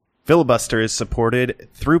Filibuster is supported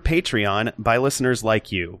through Patreon by listeners like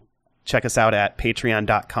you. Check us out at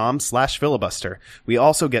patreon.com/filibuster. We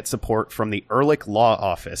also get support from the Ehrlich Law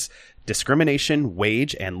Office, discrimination,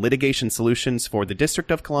 wage, and litigation solutions for the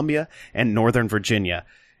District of Columbia and Northern Virginia.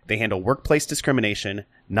 They handle workplace discrimination,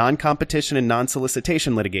 non-competition and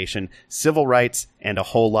non-solicitation litigation, civil rights, and a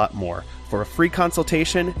whole lot more. For a free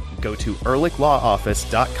consultation, go to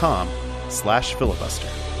ehrlichlawoffice.com/filibuster.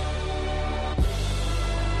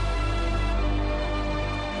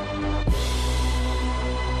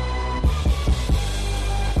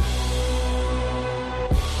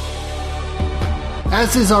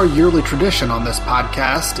 As is our yearly tradition on this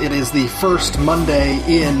podcast, it is the first Monday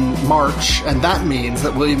in March, and that means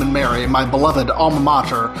that William and Mary, my beloved alma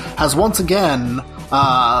mater, has once again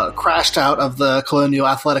crashed out of the Colonial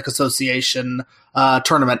Athletic Association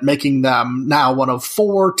tournament, making them now one of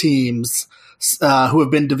 4 teams who have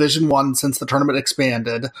been Division I since the tournament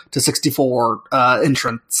expanded to 64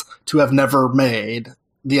 entrants to have never made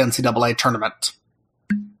the NCAA tournament.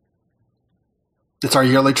 It's our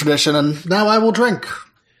yearly tradition, and now I will drink.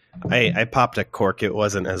 I popped a cork. It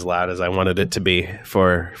wasn't as loud as I wanted it to be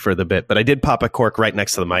for the bit, but I did pop a cork right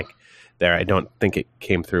next to the mic there. I don't think it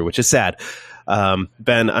came through, which is sad.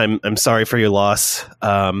 Ben, I'm sorry for your loss.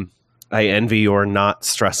 I envy your not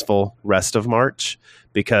stressful rest of March,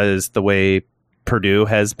 because the way Purdue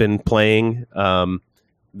has been playing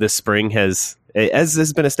this spring as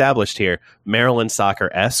has been established here, Maryland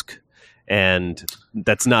soccer-esque. And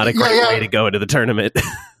that's not a great way to go into the tournament.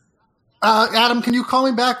 Adam, can you call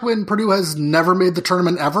me back when Purdue has never made the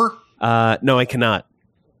tournament ever? No, I cannot.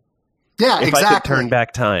 Yeah, if exactly. I could turn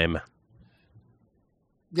back time.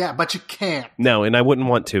 Yeah, but you can't. No, and I wouldn't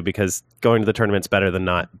want to, because going to the tournament's better than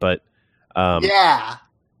not. But yeah.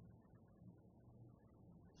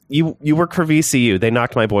 You work for VCU. They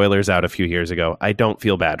knocked my Boilers out a few years ago. I don't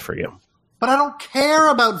feel bad for you. But I don't care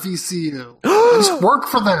about VCU. I just work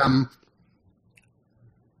for them.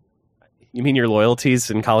 You mean your loyalties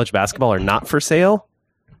in college basketball are not for sale?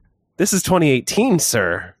 This is 2018,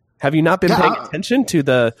 sir. Have you not been paying attention to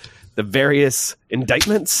the various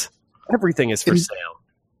indictments? Everything is for sale.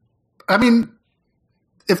 I mean,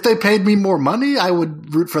 if they paid me more money, I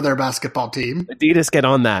would root for their basketball team. Adidas, get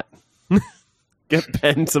on that. Get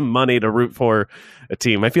Ben some money to root for a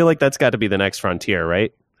team. I feel like that's got to be the next frontier,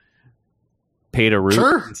 right? Pay to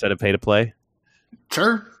root instead of pay to play.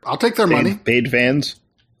 Sure. I'll take their money. Paid fans.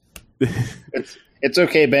 It's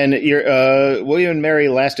okay, Ben. William and Mary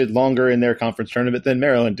lasted longer in their conference tournament than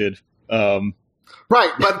Maryland did. Right,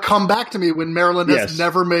 but come back to me when Maryland has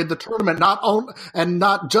never made the tournament, and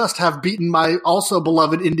not just have beaten my also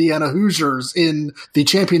beloved Indiana Hoosiers in the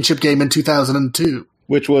championship game in 2002,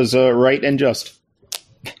 which was right and just.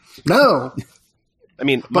 No, I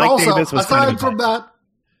mean, but Mike also Davis was aside from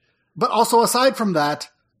that,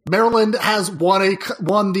 Maryland has won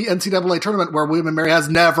the NCAA tournament where William and Mary has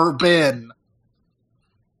never been.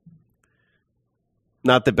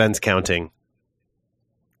 Not that Ben's counting,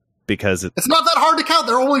 because it's not that hard to count.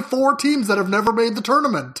 There are only 4 teams that have never made the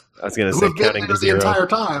tournament. I was going to say counting to 0 the entire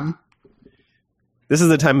time. This is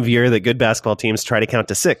the time of year that good basketball teams try to count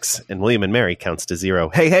to 6, and William and Mary counts to 0.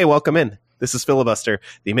 Hey, welcome in. This is Filibuster,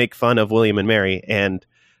 the make fun of William and Mary, and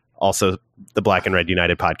also the Black and Red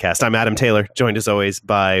United podcast. I'm Adam Taylor, joined as always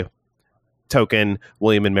by token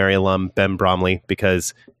William and Mary alum Ben Bromley,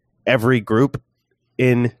 because every group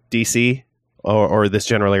in DC or this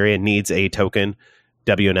general area needs a token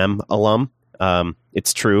W&M alum.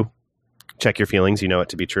 It's true. Check your feelings. You know it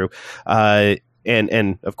to be true.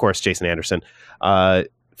 And of course, Jason Anderson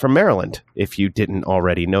from Maryland, if you didn't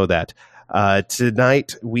already know that.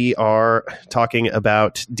 Tonight, we are talking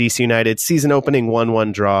about DC United season opening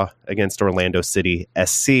 1-1 draw against Orlando City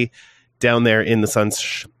SC down there in the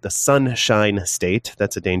Sunshine State.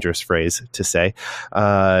 That's a dangerous phrase to say.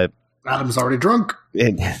 Adam's already drunk.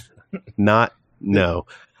 No.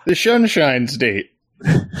 The Sunshine State.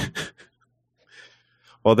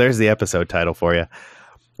 Well, there's the episode title for you.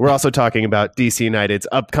 We're also talking about DC United's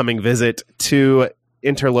upcoming visit to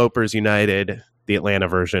Interlopers United, the Atlanta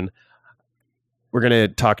version. We're going to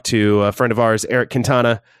talk to a friend of ours, Eric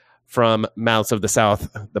Quintana, from Mouths of the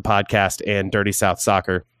South, the podcast, and Dirty South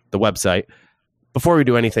Soccer, the website. Before we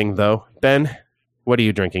do anything, though, Ben, what are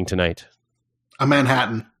you drinking tonight? A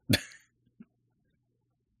Manhattan.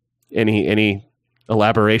 Any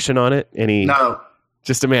elaboration on it? No.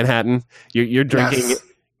 Just a Manhattan? You're drinking... Yes.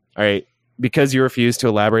 All right. Because you refuse to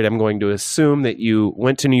elaborate, I'm going to assume that you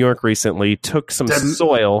went to New York recently, took some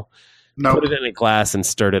soil, put it in a glass, and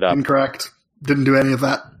stirred it up. Incorrect. Didn't do any of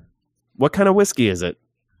that. What kind of whiskey is it?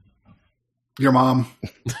 Your mom.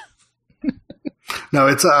 No,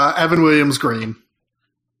 it's Evan Williams Green.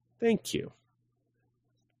 Thank you.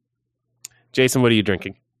 Jason, what are you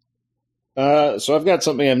drinking? So I've got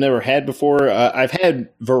something I've never had before. I've had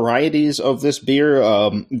varieties of this beer.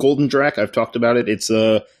 Golden Drac, I've talked about it. It's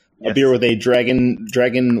a beer with a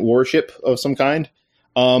dragon warship of some kind.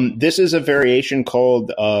 This is a variation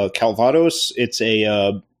called Calvados. It's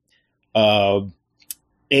a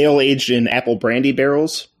ale aged in apple brandy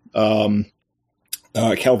barrels.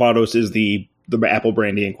 Calvados is the apple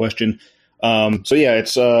brandy in question. So yeah,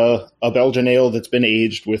 it's a Belgian ale that's been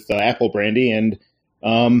aged with apple brandy, and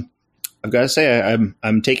I've got to say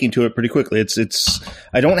I'm taking to it pretty quickly. It's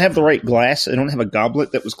I don't have the right glass. I don't have a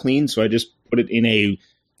goblet that was clean, so I just put it in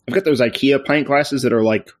I've got those IKEA pint glasses that are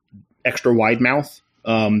like extra wide mouth.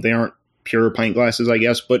 They aren't pure pint glasses, I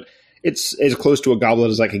guess, but it's as close to a goblet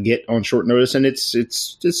as I could get on short notice, and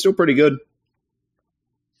it's still pretty good.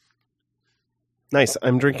 Nice.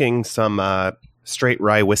 I'm drinking some straight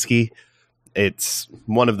rye whiskey. It's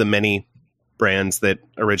one of the many brands that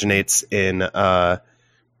originates in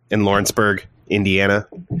Lawrenceburg, Indiana,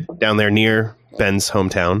 down there near Ben's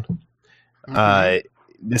hometown. Mm-hmm.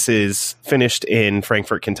 This is finished in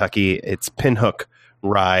Frankfort, Kentucky. It's Pinhook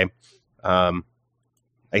rye.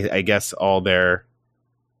 I guess all their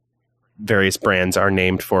various brands are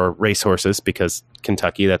named for racehorses because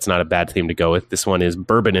Kentucky, that's not a bad theme to go with. This one is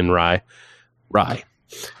bourbon and rye.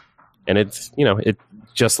 And it's, it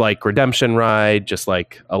just like Redemption Rye, just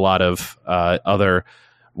like a lot of other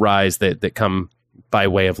ryes that come by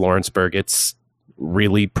way of Lawrenceburg. It's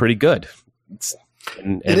really pretty good.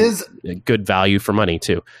 It is a good value for money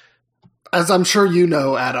too. As I'm sure you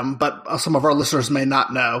know, Adam, but some of our listeners may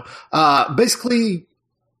not know, basically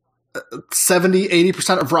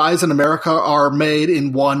 70-80% of ryes in America are made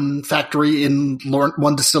in one factory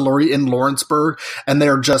one distillery in Lawrenceburg, and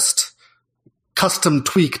they're just custom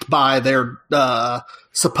tweaked by their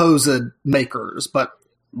supposed makers. But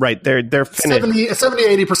right, they're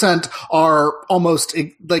 70-80% are almost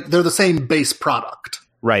like they're the same base product.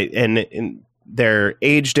 Right, and they're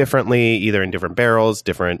aged differently, either in different barrels,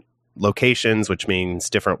 different locations, which means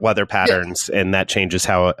different weather patterns, and that changes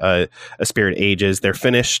how a spirit ages. They're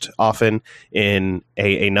finished often in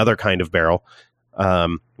another kind of barrel,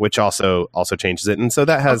 which also changes it, and so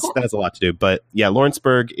that has a lot to do. But yeah,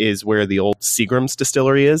 Lawrenceburg is where the old Seagram's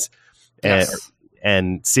distillery is,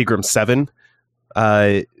 and Seagram's 7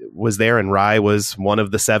 was there, and rye was one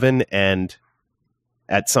of the 7. And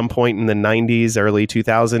at some point in the 90s, early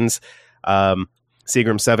 2000s,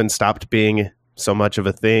 Seagram's 7 stopped being so much of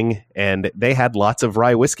a thing, and they had lots of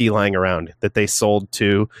rye whiskey lying around that they sold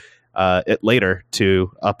to later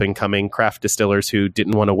to up-and-coming craft distillers who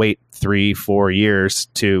didn't want to wait 3-4 years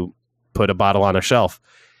to put a bottle on a shelf.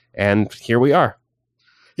 And here we are.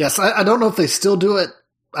 Yes, I don't know if they still do it.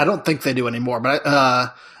 I don't think they do anymore,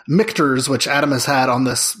 but Michter's, which Adam has had on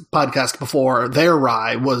this podcast before, their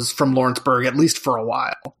rye was from Lawrenceburg, at least for a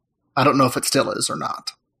while. I don't know if it still is or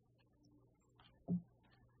not.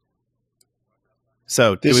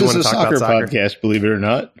 So, this do we is want to a talk soccer about soccer podcast, believe it or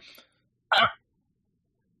not?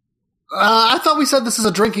 I thought we said this is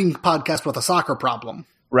a drinking podcast with a soccer problem.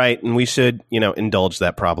 Right, and we should, indulge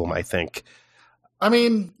that problem, I think. I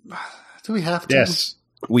mean, do we have to? Yes.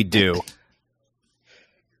 We do.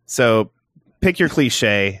 So, pick your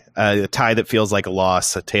cliche, a tie that feels like a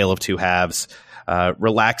loss, a tale of two halves,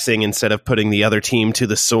 relaxing instead of putting the other team to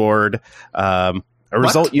the sword, a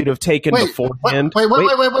result you'd have taken beforehand.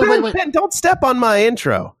 Wait. Ben, don't step on my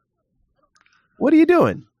intro. What are you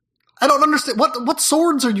doing? I don't understand. What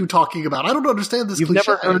swords are you talking about? I don't understand this. You've cliche.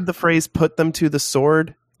 never heard the phrase "put them to the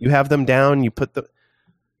sword"? You have them down. You put the.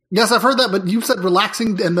 Yes, I've heard that, but you said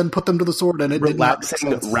relaxing and then put them to the sword, and it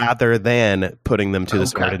relaxing rather than putting them to the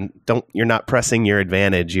sword. And you're not pressing your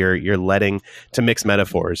advantage. You're letting, to mix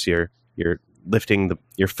metaphors. You're lifting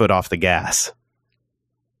your foot off the gas.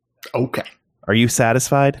 Okay. Are you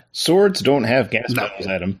satisfied? Swords don't have gas pedals,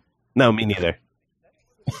 Adam. No, me neither.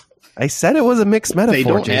 I said it was a mixed metaphor, They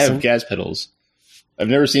don't Jason. have gas pedals. I've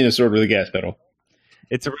never seen a sword with a gas pedal.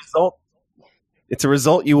 It's a result. It's a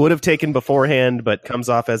result you would have taken beforehand, but comes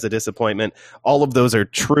off as a disappointment. All of those are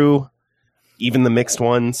true, even the mixed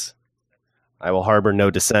ones. I will harbor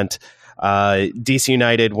no dissent. DC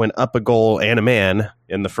United went up a goal and a man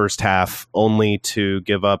in the first half, only to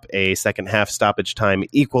give up a second half stoppage time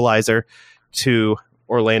equalizer to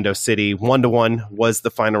Orlando City. 1-1 was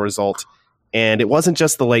the final result. And it wasn't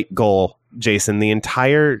just the late goal, Jason. The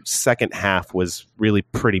entire second half was really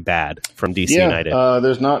pretty bad from DC United.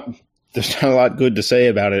 There's not a lot good to say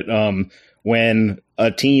about it. When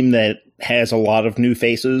a team that has a lot of new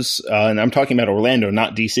faces, and I'm talking about Orlando,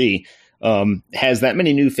 not DC, has that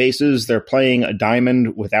many new faces. They're playing a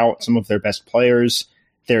diamond without some of their best players.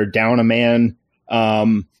 They're down a man.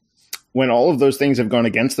 When all of those things have gone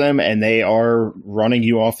against them and they are running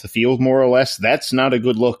you off the field more or less, that's not a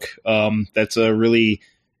good look. That's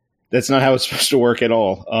not how it's supposed to work at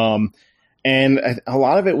all. And a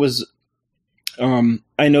lot of it was,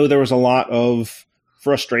 I know there was a lot of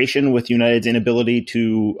frustration with United's inability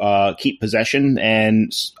to keep possession.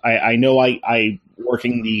 And I know I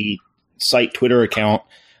working the site Twitter account,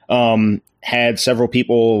 had several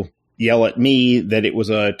people yell at me that it was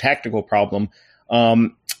a tactical problem.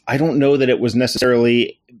 I don't know that it was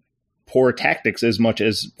necessarily poor tactics as much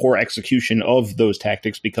as poor execution of those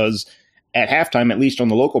tactics, because at halftime, at least on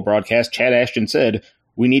the local broadcast, Chad Ashton said,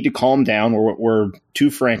 we need to calm down. We're too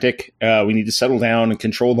frantic. We need to settle down and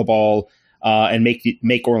control the ball and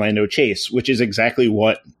make Orlando chase, which is exactly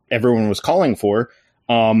what everyone was calling for.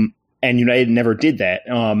 And United never did that.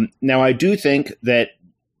 Now, I do think that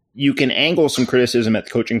you can angle some criticism at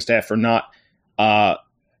the coaching staff for not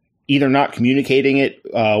either not communicating it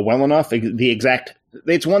well enough.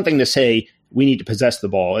 It's one thing to say we need to possess the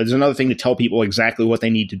ball. It's another thing to tell people exactly what they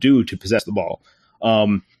need to do to possess the ball.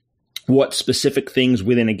 What specific things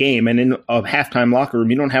within a game. And in a halftime locker room,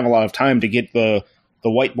 you don't have a lot of time to get the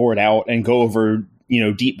whiteboard out and go over,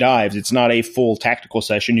 deep dives. It's not a full tactical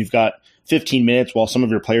session. You've got 15 minutes while some of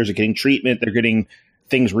your players are getting treatment. They're getting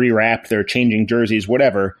things rewrapped. They're changing jerseys,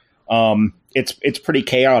 whatever. It's pretty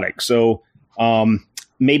chaotic. So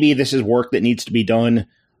maybe this is work that needs to be done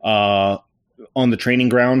on the training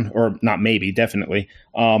ground, or not maybe, definitely.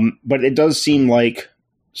 But it does seem like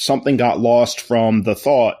something got lost from the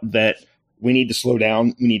thought that we need to slow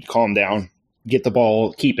down, we need to calm down, get the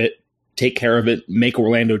ball, keep it, take care of it, make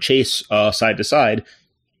Orlando chase side to side.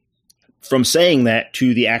 From saying that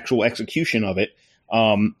to the actual execution of it,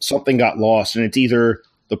 something got lost, and it's either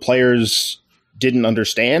the players didn't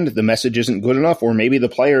understand, the message isn't good enough, or maybe the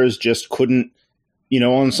players just couldn't,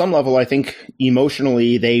 on some level, I think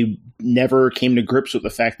emotionally they never came to grips with the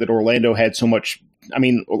fact that Orlando had so much. I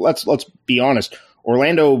mean, let's be honest.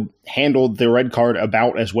 Orlando handled the red card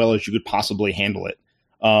about as well as you could possibly handle it.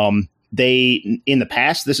 In the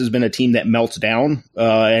past, this has been a team that melts down,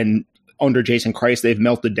 and under Jason Kreis, they've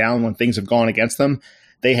melted down when things have gone against them.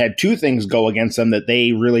 They had two things go against them that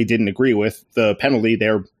they really didn't agree with. The penalty,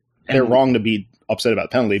 they're wrong to be upset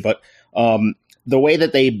about the penalty, but the way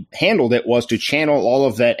that they handled it was to channel all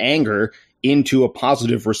of that anger into a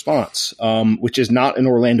positive response, which is not an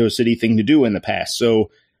Orlando City thing to do in the past.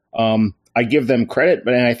 So I give them credit,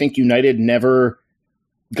 but I think United never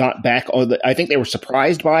got back. I think they were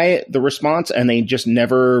surprised by the response, and they just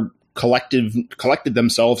never collected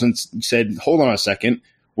themselves and said, hold on a second,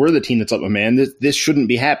 we're the team that's up a man. This shouldn't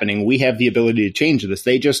be happening. We have the ability to change this.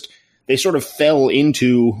 They sort of fell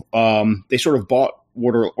into, they sort of bought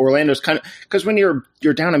what Orlando's kind of, because when you're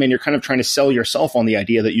down a man, you're kind of trying to sell yourself on the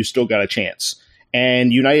idea that you still got a chance.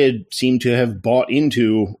 And United seem to have bought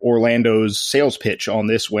into Orlando's sales pitch on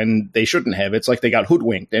this when they shouldn't have. It's like they got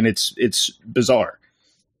hoodwinked, and it's bizarre.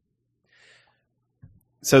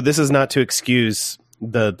 So this is not to excuse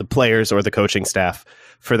the players or the coaching staff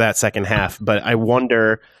for that second half, but I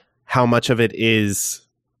wonder how much of it is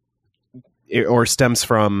or stems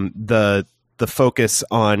from the focus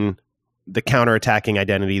on the counterattacking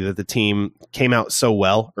identity that the team came out so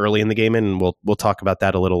well early in the game, and we'll talk about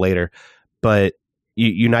that a little later. But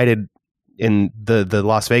United in the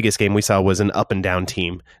Las Vegas game we saw was an up and down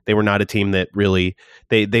team. They were not a team that really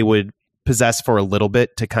they would possess for a little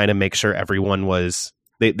bit to kind of make sure everyone was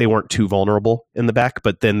they weren't too vulnerable in the back,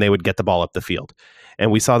 but then they would get the ball up the field.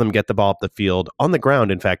 And we saw them get the ball up the field on the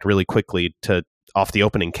ground, in fact, really quickly off the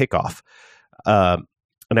opening kickoff.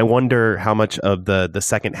 And I wonder how much of the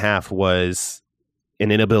second half was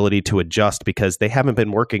an inability to adjust because they haven't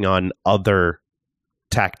been working on other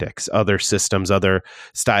tactics, other systems, other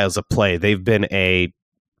styles of play. They've been a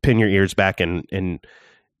pin your ears back and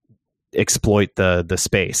exploit the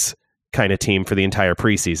space kind of team for the entire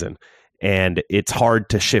preseason. And it's hard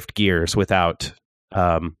to shift gears without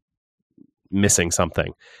missing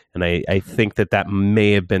something. And I think that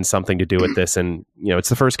may have been something to do with this. And, it's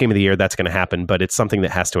the first game of the year that's going to happen, but it's something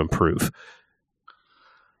that has to improve.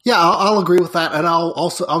 Yeah, I'll agree with that. And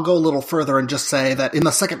I'll go a little further and just say that in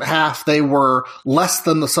the second half, they were less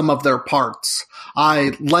than the sum of their parts.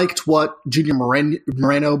 I liked what Junior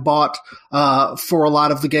Moreno bought for a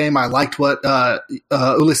lot of the game. I liked what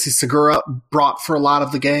Ulises Segura brought for a lot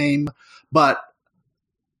of the game, but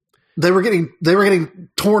they were getting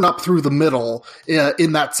torn up through the middle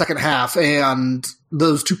in that second half, and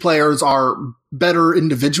those two players are better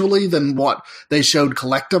individually than what they showed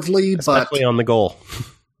collectively. Especially on the goal.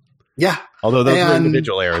 Yeah. Although those were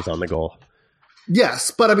individual errors on the goal. Yes,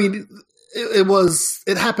 but I mean,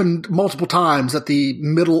 it happened multiple times that the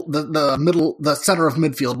center of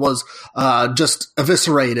midfield was just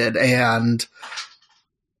eviscerated, and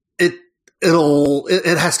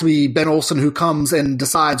it has to be Ben Olsen who comes and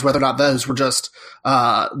decides whether or not those were just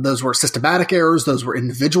those were systematic errors, those were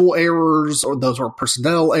individual errors, or those were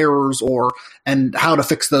personnel errors, and how to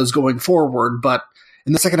fix those going forward. But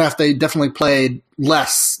in the second half, they definitely played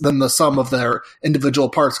less than the sum of their individual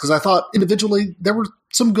parts, because I thought individually there were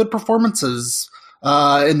some good performances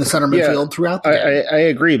in the center midfield throughout the game. I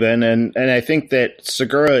agree, Ben, and I think that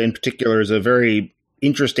Segura in particular is a very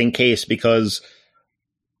interesting case, because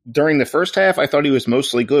during the first half, I thought he was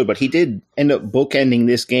mostly good, but he did end up bookending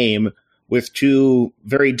this game with two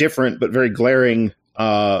very different but very glaring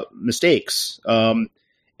mistakes.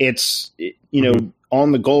 It's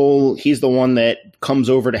on the goal, he's the one that comes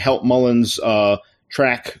over to help Mullins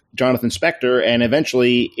track Jonathan Spector, and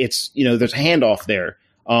eventually it's there's a handoff there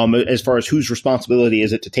as far as whose responsibility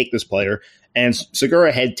is it to take this player. And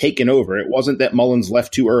Segura had taken over. It wasn't that Mullins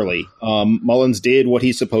left too early. Mullins did what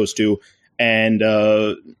he's supposed to and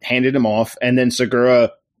handed him off, and then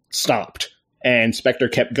Segura stopped, and Spector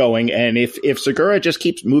kept going. And if Segura just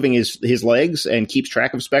keeps moving his legs and keeps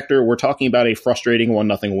track of Spector, we're talking about a frustrating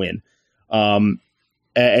 1-0 win.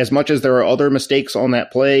 As much as there are other mistakes on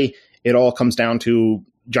that play, it all comes down to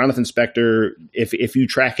Jonathan Spector. If you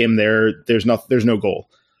track him there's no goal.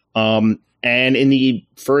 And in the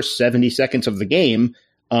first 70 seconds of the game,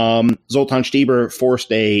 Zoltan Stieber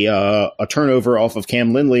forced a turnover off of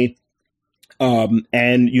Cam Lindley.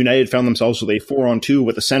 And United found themselves with a 4-on-2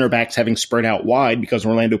 with the center backs having spread out wide because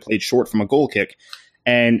Orlando played short from a goal kick.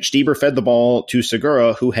 And Stieber fed the ball to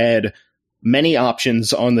Segura, who had many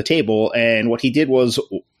options on the table. And what he did was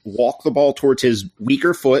walk the ball towards his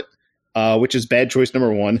weaker foot, which is bad choice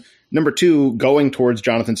number one. Number two, going towards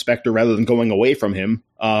Jonathan Spector rather than going away from him.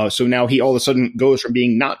 So now he all of a sudden goes from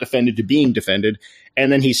being not defended to being defended.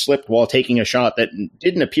 And then he slipped while taking a shot that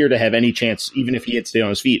didn't appear to have any chance, even if he had stayed on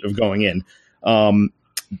his feet, of going in.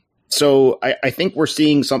 So I think we're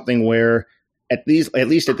seeing something where at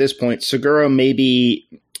least at this point, Segura maybe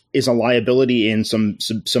is a liability in some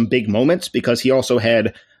big moments, because he also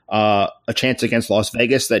had a chance against Las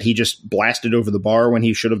Vegas that he just blasted over the bar when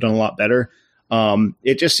he should have done a lot better.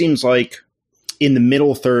 It just seems like in the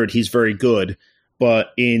middle third, he's very good,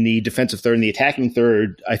 but in the defensive third and the attacking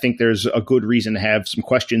third, I think there's a good reason to have some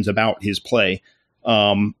questions about his play.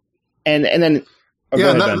 And then go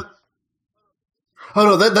ahead, Ben. Oh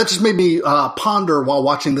no, that just made me ponder while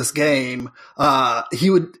watching this game.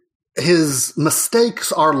 His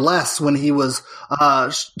mistakes are less when he was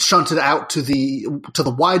shunted out to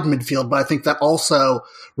the wide midfield, but I think that also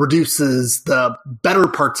reduces the better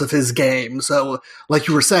parts of his game. So, like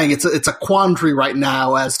you were saying, it's a quandary right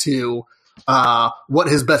now as to what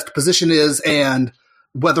his best position is and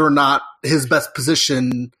whether or not his best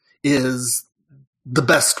position is the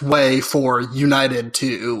best way for United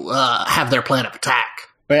to have their plan of attack.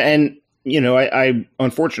 And I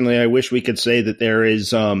unfortunately I wish we could say that there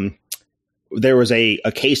was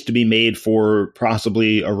a case to be made for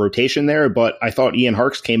possibly a rotation there, but I thought Ian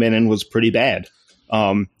Harkes came in and was pretty bad.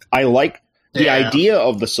 I like the idea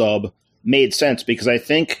of the sub made sense, because I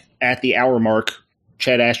think at the hour mark,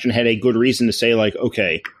 Chad Ashton had a good reason to say, like,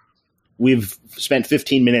 okay, we've spent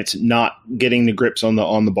 15 minutes not getting the grips on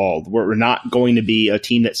the ball. We're not going to be a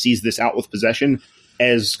team that sees this out with possession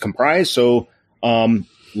as comprised. So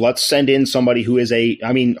let's send in somebody who is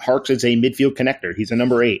Harkes is a midfield connector. He's a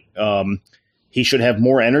number 8. He should have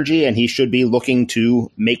more energy, and he should be looking to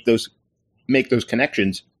make those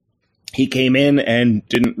connections. He came in and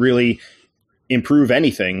didn't really improve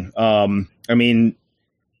anything. Stieber,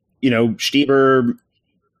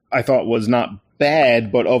 I thought, was not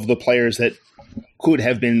bad, but of the players that could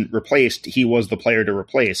have been replaced, he was the player to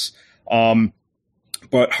replace.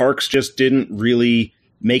 But Harkes just didn't really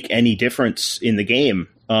make any difference in the game.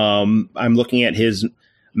 I'm looking at his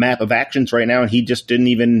map of actions right now, and he just didn't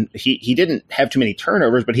even he didn't have too many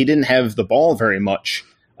turnovers, but he didn't have the ball very much.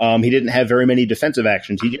 He didn't have very many defensive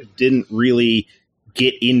actions. He just didn't really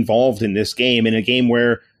get involved in this game, in a game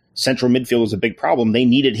where central midfield was a big problem. They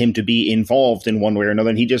needed him to be involved in one way or another,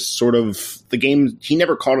 and he just he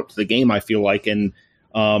never caught up to the game, I feel like. And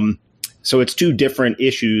so it's two different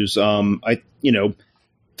issues.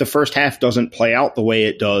 The first half doesn't play out the way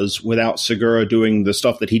it does without Segura doing the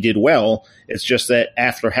stuff that he did well. It's just that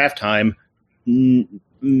after halftime,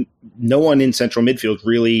 no one in central midfield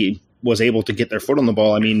really was able to get their foot on the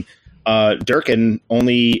ball. Durkin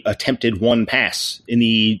only attempted one pass in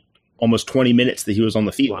the almost 20 minutes that he was on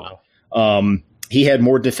the field. Wow. he had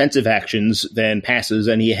more defensive actions than passes,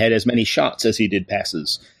 and he had as many shots as he did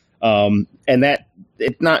passes. And that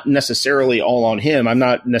it's not necessarily all on him. I'm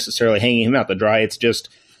not necessarily hanging him out to dry. It's just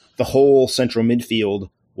the whole central midfield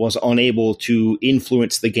was unable to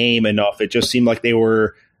influence the game enough. It just seemed like they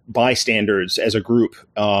were bystanders as a group.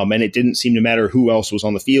 And it didn't seem to matter who else was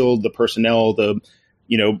on the field, the personnel, the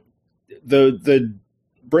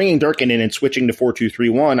bringing Durkin in and switching to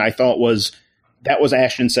 4-2-3-1, I thought was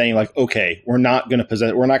Ashton saying, like, okay, we're not going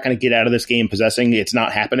to get out of this game possessing. It's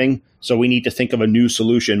not happening. So we need to think of a new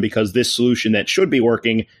solution, because this solution that should be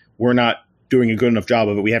working, we're not doing a good enough job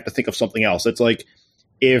of it. We have to think of something else. It's like,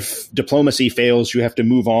 if diplomacy fails, you have to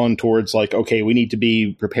move on towards, like, okay, we need to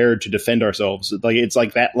be prepared to defend ourselves. Like, it's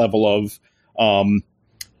like that level of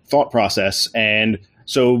thought process. And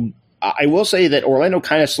so I will say that Orlando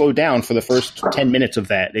kind of slowed down for the first 10 minutes of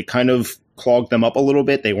that. It kind of clogged them up a little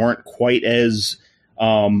bit. They weren't quite as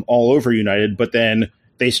all over United, but then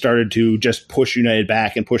they started to just push United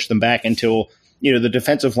back and push them back until, the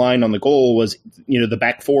defensive line on the goal was, the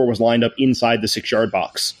back four was lined up inside the 6-yard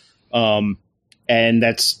box. And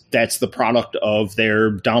that's the product of their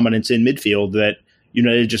dominance in midfield that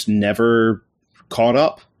United just never caught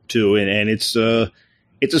up to. And it's a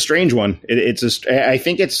strange one. I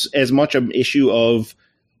think it's as much an issue of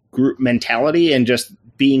group mentality and just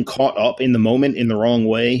being caught up in the moment in the wrong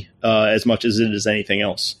way as much as it is anything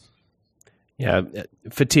else. Yeah,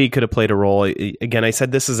 fatigue could have played a role. Again, I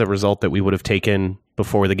said this is a result that we would have taken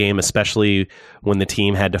before the game, especially when the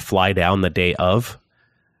team had to fly down the day of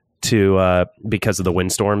to because of the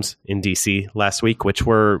windstorms in DC last week, which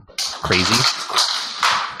were crazy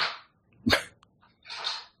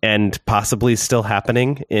and possibly still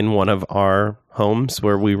happening in one of our homes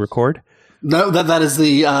where we record. No, that is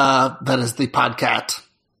the podcast.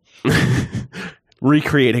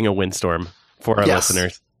 Recreating a windstorm for our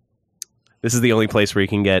listeners. This is the only place where you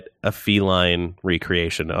can get a feline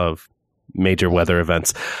recreation of major weather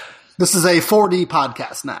events. This is a 4D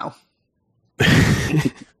podcast now.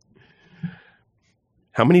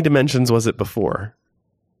 How many dimensions was it before?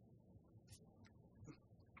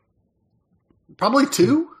 Probably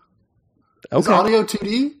 2. Okay. Is audio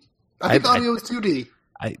 2D? I think audio is 2D.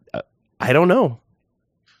 I don't know.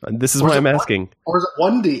 This is why I'm asking. Or is it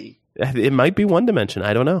 1D? It might be one dimension.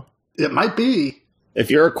 I don't know. It might be. If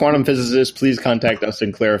you're a quantum physicist, please contact us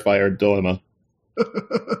and clarify our dilemma.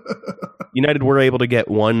 United were able to get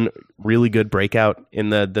one really good breakout in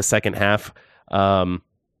the second half. Darren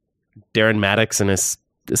Mattocks in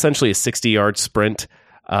essentially a 60-yard sprint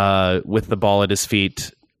with the ball at his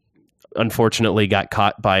feet, unfortunately got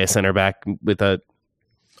caught by a center back with a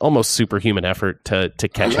almost superhuman effort to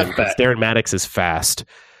catch him. Because Darren Mattocks is fast.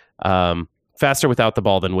 Faster without the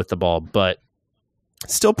ball than with the ball, but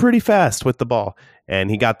still pretty fast with the ball. And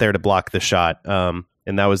he got there to block the shot. And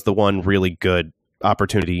that was the one really good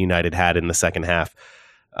opportunity United had in the second half.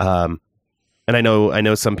 And I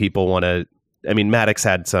know some people want to. I mean, Mattocks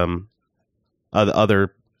had some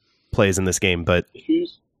other plays in this game, but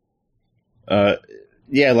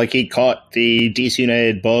like he caught the DC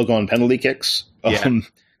United bug on penalty kicks. Yeah.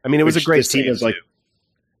 I mean, it was a great save,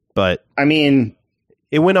 but I mean,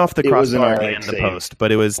 it went off the crossbar and the post,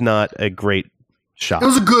 but it was not a great shot. It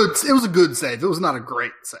was a good save. It was not a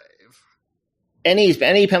great save. Any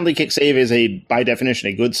penalty kick save is by definition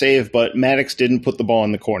a good save, but Mattocks didn't put the ball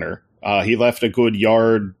in the corner. He left a good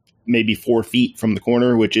yard, maybe 4 feet from the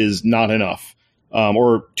corner, which is not enough,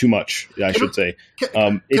 or too much, I should say.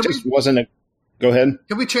 Wasn't a. Go ahead.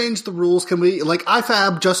 Can we change the rules? Can we, like,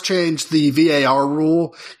 IFAB just changed the VAR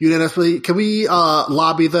rule unanimously. Can we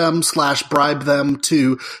lobby them / bribe them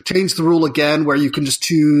to change the rule again, where you can just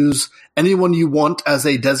choose anyone you want as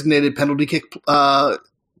a designated penalty kick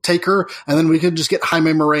taker, and then we could just get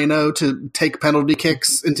Jaime Moreno to take penalty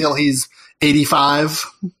kicks until he's 85?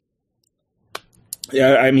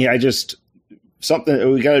 Yeah, I mean, we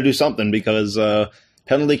got to do something, because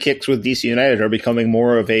penalty kicks with DC United are becoming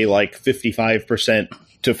more of a 55%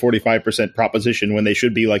 to 45% proposition when they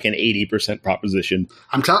should be like an 80% proposition.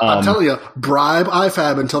 I'm telling you, bribe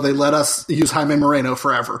IFAB until they let us use Jaime Moreno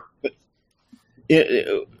forever.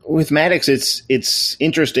 With Mattocks, it's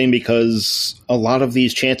interesting because a lot of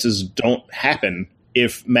these chances don't happen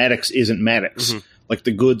if Mattocks isn't Mattocks. Mm-hmm. Like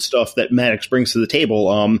the good stuff that Mattocks brings to the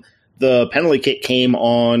table. The penalty kick came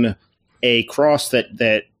on a cross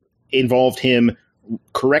that involved him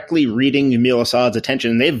correctly reading Emil Assad's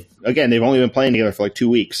attention. They've only been playing together for 2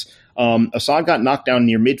 weeks. Assad got knocked down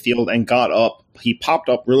near midfield and got up. He popped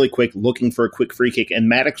up really quick, looking for a quick free kick, and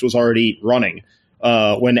Mattocks was already running.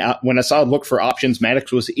 When Assad looked for options,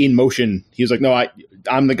 Mattocks was in motion. He was like, "No,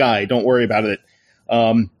 I'm the guy. Don't worry about it."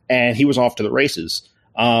 and he was off to the races.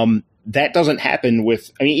 That doesn't happen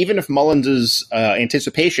with, I mean, even if Mullins'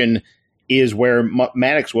 anticipation is where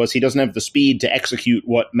Maddox was, he doesn't have the speed to execute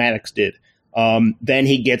what Maddox did. Then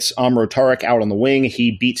he gets Amro Tarek out on the wing.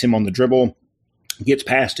 He beats him on the dribble, gets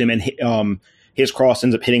past him, and his cross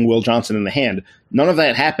ends up hitting Will Johnson in the hand. None of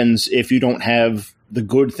that happens if you don't have the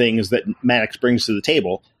good things that Maddox brings to the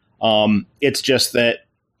table. It's just that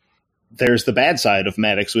there's the bad side of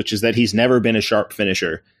Maddox, which is that he's never been a sharp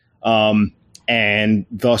finisher. And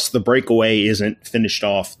thus the breakaway isn't finished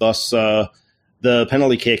off. Thus the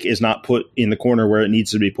penalty kick is not put in the corner where it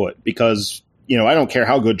needs to be put. Because, I don't care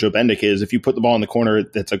how good Joe Bendik is. If you put the ball in the corner,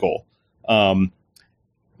 that's a goal.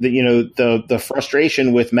 The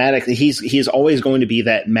frustration with Maddox, he's always going to be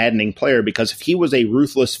that maddening player, because if he was a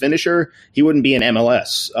ruthless finisher, he wouldn't be in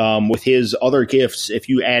MLS. With his other gifts, if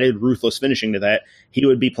you added ruthless finishing to that, he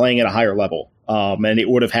would be playing at a higher level. And it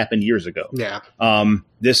would have happened years ago. Yeah.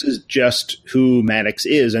 This is just who Maddox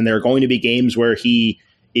is, and there are going to be games where he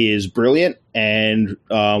is brilliant, and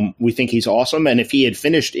we think he's awesome. And if he had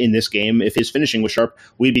finished in this game, if his finishing was sharp,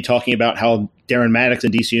 we'd be talking about how Darren Maddox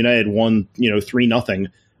and DC United won, 3-0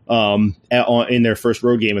 in their first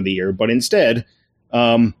road game of the year. But instead,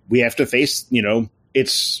 we have to face,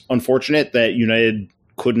 it's unfortunate that United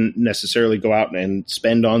couldn't necessarily go out and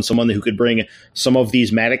spend on someone who could bring some of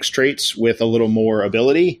these Maddox traits with a little more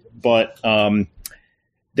ability. But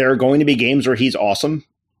there are going to be games where he's awesome,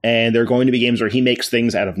 and there are going to be games where he makes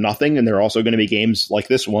things out of nothing. And there are also going to be games like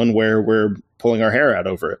this one where we're pulling our hair out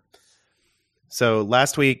over it. So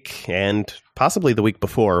last week, and possibly the week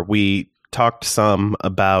before, we talked some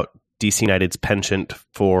about DC United's penchant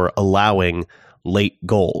for allowing late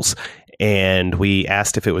goals. And we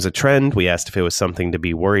asked if it was a trend. We asked if it was something to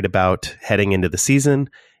be worried about heading into the season.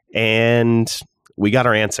 And we got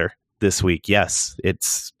our answer this week. Yes,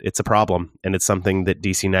 it's a problem, and it's something that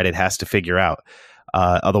DC United has to figure out.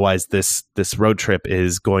 Otherwise, this road trip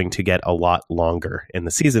is going to get a lot longer, and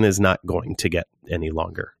the season is not going to get any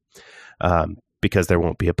longer because there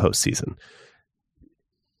won't be a postseason.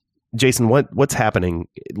 Jason, what's happening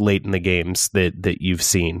late in the games that you've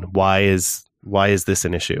seen? Why is this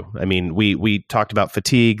an issue? I mean, we talked about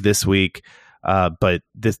fatigue this week, but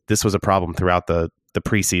this was a problem throughout the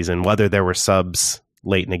preseason, whether there were subs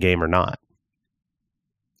late in the game or not.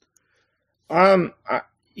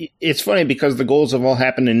 It's funny because the goals have all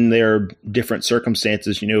happened in their different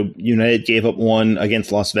circumstances. United gave up one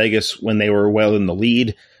against Las Vegas when they were well in the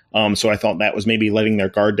lead. So I thought that was maybe letting their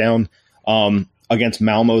guard down. Against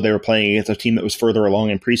Malmo, they were playing against a team that was further along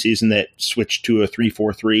in preseason that switched to a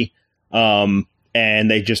 3-4-3.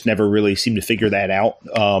 And they just never really seemed to figure that out.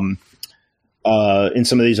 In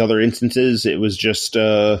some of these other instances, it was just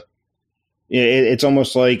it's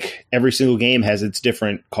almost like every single game has its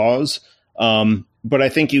different cause. But I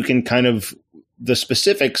think you can the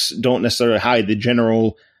specifics don't necessarily hide the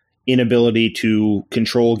general inability to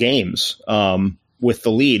control games with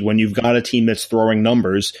the lead. When you've got a team that's throwing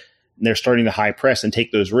numbers and they're starting to high press and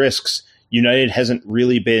take those risks, United hasn't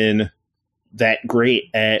really been that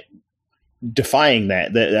great at defying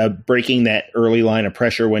that, breaking that early line of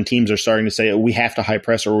pressure when teams are starting to say, oh, we have to high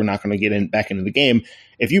press or we're not going to get back into the game.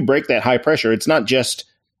 If you break that high pressure, it's not just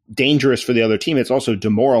dangerous for the other team, it's also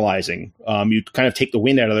demoralizing. You kind of take the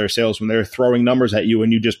wind out of their sails when they're throwing numbers at you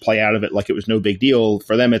and you just play out of it like it was no big deal.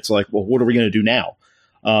 For them, it's like, well, what are we going to do now?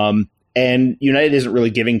 And United isn't really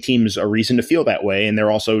giving teams a reason to feel that way, and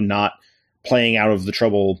they're also not playing out of the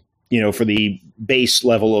trouble, for the base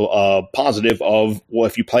level of positive of, well,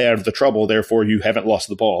 if you play out of the trouble, therefore you haven't lost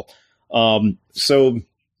the ball. So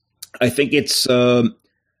I think it's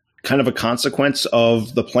kind of a consequence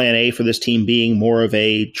of the plan A for this team being more of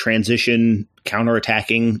a transition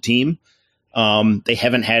counterattacking team. They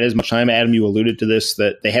haven't had as much time. Adam, you alluded to this,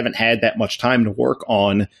 that they haven't had that much time to work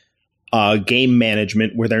on game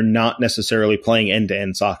management where they're not necessarily playing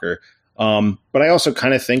end-to-end soccer. But I also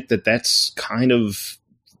kind of think that that's kind of,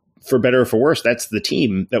 for better or for worse, that's the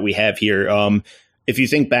team that we have here. If you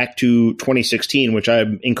think back to 2016, which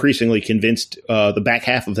I'm increasingly convinced the back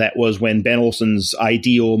half of that was when Ben Olsen's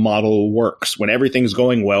ideal model works. When everything's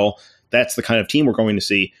going well, that's the kind of team we're going to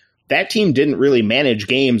see. That team didn't really manage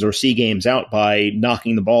games or see games out by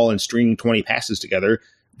knocking the ball and stringing 20 passes together.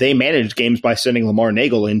 They managed games by sending Lamar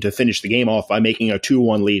Nagel in to finish the game off by making a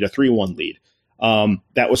 2-1 lead, a 3-1 lead.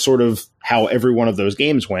 That was sort of how every one of those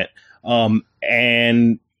games went.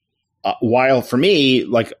 While for me,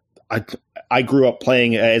 like I grew up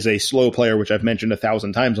playing as a slow player, which I've mentioned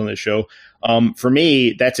 1,000 times on this show. For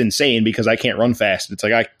me, that's insane because I can't run fast. It's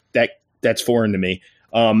like that's foreign to me.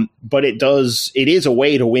 But it is a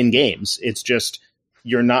way to win games. It's just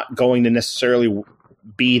you're not going to necessarily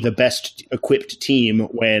be the best equipped team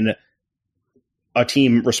when a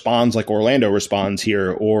team responds like Orlando responds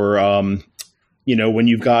here, or when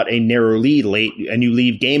you've got a narrow lead late and you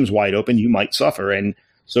leave games wide open, you might suffer. And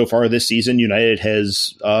so far this season, United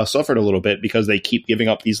has suffered a little bit because they keep giving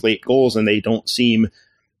up these late goals and they don't seem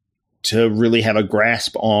to really have a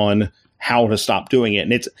grasp on how to stop doing it.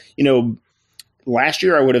 And it's, last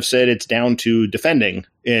year I would have said it's down to defending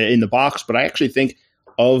in the box, but I actually think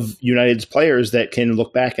of United's players that can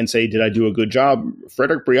look back and say, did I do a good job?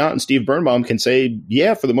 Frederick Briant and Steve Birnbaum can say,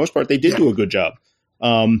 yeah, for the most part, they did do a good job.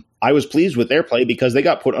 I was pleased with their play because they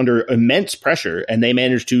got put under immense pressure and they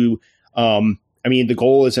managed to, the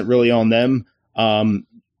goal isn't really on them.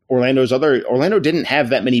 Orlando didn't have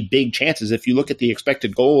that many big chances. If you look at the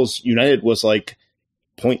expected goals, United was like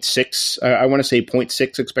 0.6, I want to say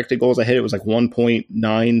 0.6 expected goals ahead. It was like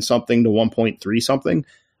 1.9 something to 1.3 something.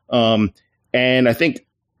 And I think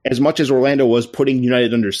as much as Orlando was putting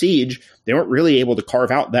United under siege, they weren't really able to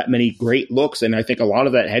carve out that many great looks. And I think a lot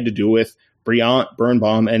of that had to do with Briant,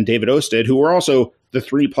 Birnbaum, and David Osted, who were also the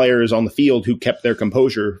three players on the field who kept their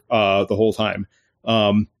composure the whole time.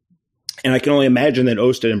 And I can only imagine that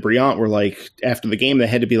Osted and Briant were like, after the game, they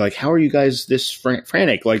had to be like, how are you guys this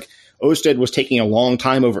frantic? Like, Osted was taking a long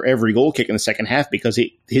time over every goal kick in the second half because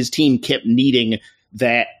his team kept needing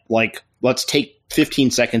that, like, let's take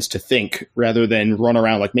 15 seconds to think rather than run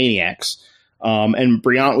around like maniacs. And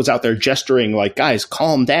Briant was out there gesturing like, guys,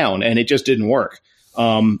 calm down. And it just didn't work.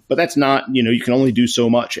 But that's not, you can only do so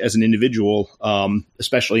much as an individual,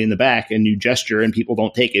 especially in the back, and you gesture and people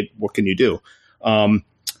don't take it. What can you do?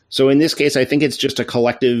 So in this case, I think it's just a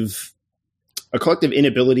collective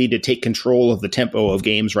inability to take control of the tempo of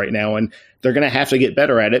games right now. And they're going to have to get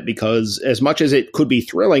better at it because as much as it could be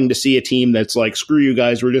thrilling to see a team that's like, screw you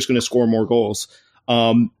guys, we're just going to score more goals.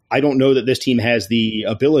 I don't know that this team has the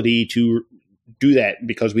ability to do that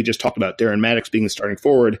because we just talked about Darren Mattocks being the starting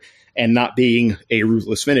forward and not being a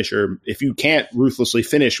ruthless finisher. If you can't ruthlessly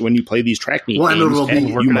finish when you play these track meet games,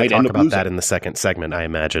 you might talk about that in the second segment, I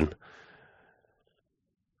imagine.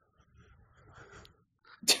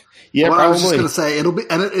 Yeah, well, probably. I was just going to say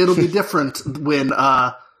it'll be different when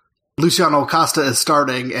Luciano Acosta is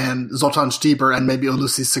starting and Zoltan Stieber and maybe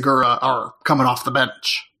Olusi Segura are coming off the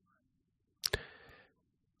bench.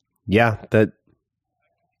 Yeah, that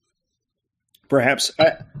perhaps.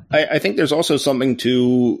 I think there's also something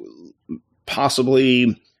to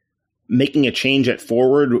possibly making a change at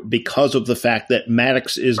forward because of the fact that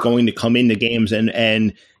Mattocks is going to come into games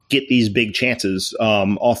and get these big chances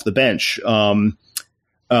off the bench.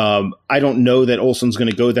 I don't know that Olsen's going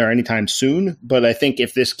to go there anytime soon, but I think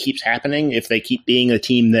if this keeps happening, if they keep being a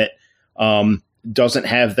team that doesn't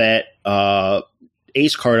have that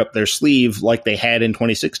ace card up their sleeve like they had in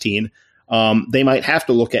 2016, they might have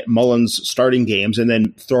to look at Mullins starting games and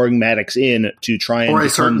then throwing Mattocks in to try and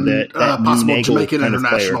become that possible Jamaican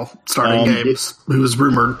international starting games, who is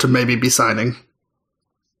rumored to maybe be signing.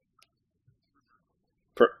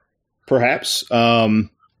 Perhaps.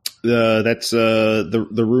 That's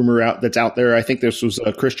the rumor that's out there. I think this was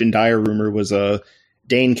a Christian Dyer rumor, was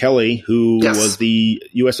Dane Kelly, who was the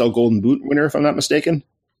USL Golden Boot winner, if I'm not mistaken.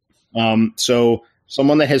 So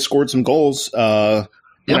someone that has scored some goals.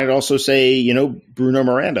 And I'd also say, Bruno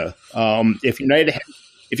Miranda. If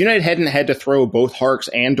United hadn't had to throw both Harkes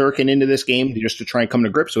and Durkin into this game just to try and come to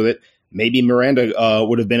grips with it, maybe Miranda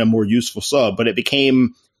would have been a more useful sub. But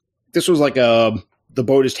this was like the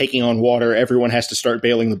boat is taking on water. Everyone has to start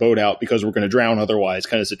bailing the boat out because we're going to drown otherwise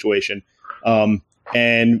kind of situation.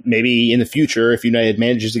 And maybe in the future, if United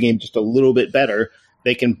manages the game just a little bit better,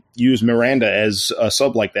 they can use Miranda as a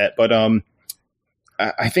sub like that. But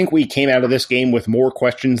I think we came out of this game with more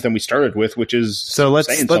questions than we started with, which is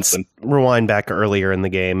let's rewind back earlier in the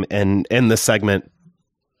game and end the segment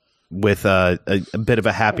with a bit of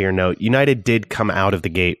a happier note. United did come out of the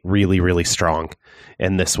gate really, really strong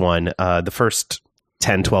in this one. The first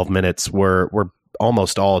 10, 12 minutes were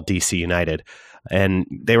almost all DC United. And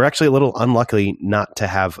they were actually a little unlucky not to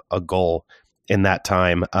have a goal in that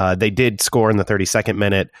time. They did score in the 32nd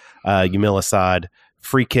minute. Yamil Asad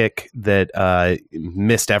free kick that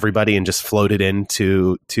missed everybody and just floated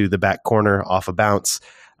into the back corner off a bounce.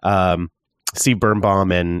 Steve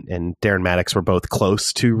Birnbaum and Darren Mattocks were both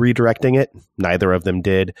close to redirecting it. Neither of them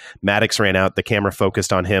did. Mattocks ran out. The camera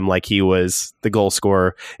focused on him like he was the goal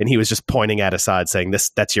scorer, and he was just pointing at Asad saying,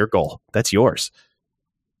 that's your goal. That's yours.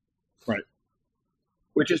 Right.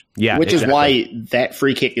 Which is why that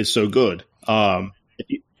free kick is so good.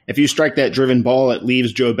 If you strike that driven ball, it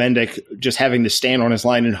leaves Joe Bendik just having to stand on his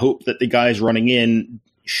line and hope that the guys running in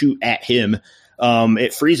shoot at him.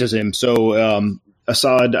 It freezes him. So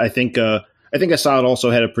Asad, I think I think Assad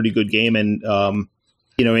also had a pretty good game, and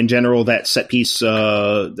in general, that set piece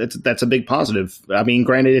that's a big positive. I mean,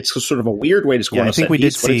 granted, it's sort of a weird way to score. I think we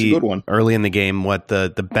did see it's a good one. Early in the game what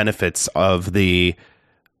the benefits of the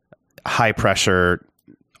high pressure,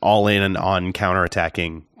 all in and on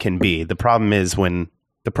counterattacking can be. The problem is when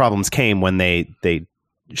the problems came when they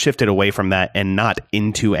shifted away from that and not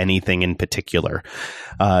into anything in particular.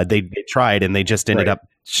 They tried and they just ended up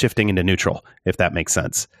shifting into neutral, if that makes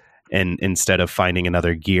sense, and instead of finding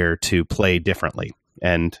another gear to play differently.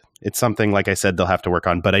 And it's something, like I said, they'll have to work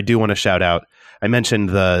on. But I do want to shout out, I mentioned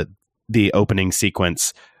the opening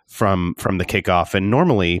sequence from the kickoff, and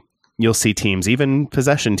normally you'll see teams, even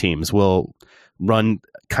possession teams, will run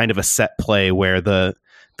kind of a set play where the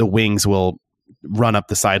wings will run up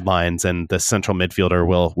the sidelines and the central midfielder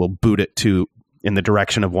will boot it in the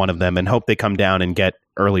direction of one of them and hope they come down and get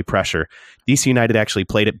early pressure. DC United actually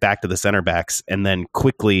played it back to the center backs and then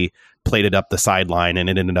quickly played it up the sideline, and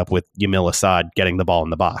it ended up with Yamil Assad getting the ball in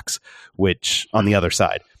the box, which on the other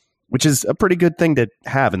side, which is a pretty good thing to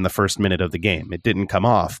have in the first minute of the game. It didn't come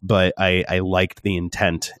off, but I liked the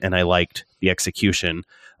intent and I liked the execution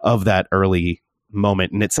of that early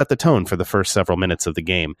moment, and it set the tone for the first several minutes of the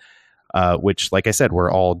game, which, like I said,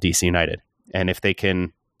 were all DC United. And if they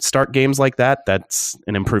can start games like that, that's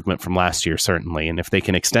an improvement from last year, certainly. And if they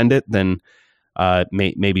can extend it, then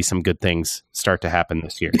maybe some good things start to happen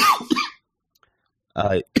this year.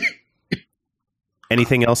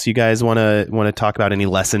 Anything else you guys want to talk about? Any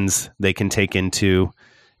lessons they can take into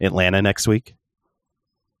Atlanta next week?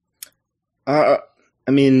 I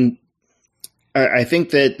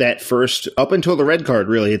think that first, up until the red card,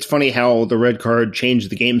 really, it's funny how the red card changed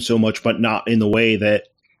the game so much, but not in the way that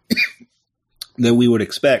that we would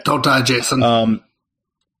expect. Don't die, Jason. I'll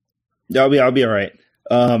be all right.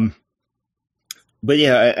 But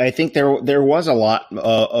yeah, I think there was a lot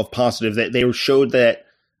of positive that they showed that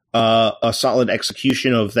a solid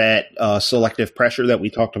execution of that selective pressure that we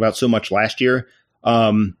talked about so much last year,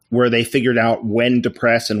 where they figured out when to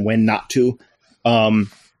press and when not to.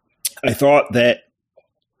 I thought that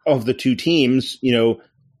of the two teams,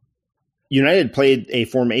 United played a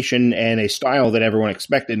formation and a style that everyone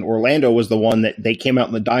expected. And Orlando was the one that they came out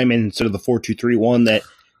in the diamond instead of the 4-2-3-1 that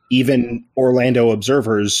even Orlando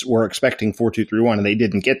observers were expecting 4-2-3-1, and they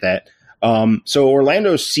didn't get that. So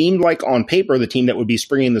Orlando seemed like on paper the team that would be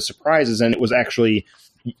springing the surprises, and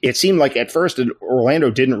it seemed like at first Orlando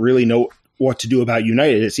didn't really know what to do about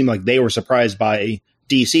United. It seemed like they were surprised by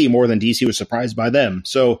DC more than DC was surprised by them.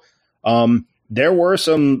 So there were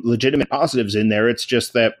some legitimate positives in there. It's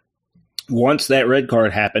just that once that red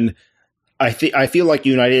card happened, I feel like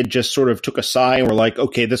United just sort of took a sigh and were like,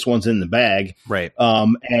 okay, this one's in the bag. Right.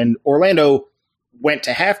 And Orlando went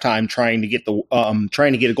to halftime trying to get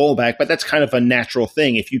a goal back, but that's kind of a natural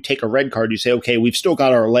thing. If you take a red card, you say, okay, we've still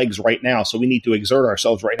got our legs right now, so we need to exert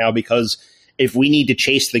ourselves right now, because if we need to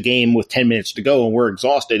chase the game with 10 minutes to go and we're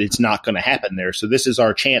exhausted, it's not going to happen there. So this is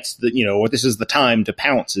our chance that, this is the time to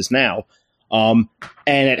pounce is now. And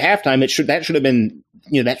at halftime, that should have been,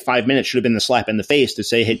 that 5 minutes should have been the slap in the face to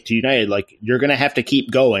say, hey, to United, like, you're going to have to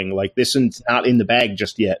keep going. Like, this is not in the bag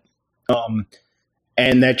just yet.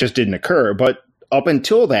 And that just didn't occur. But up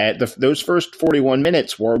until that, those first 41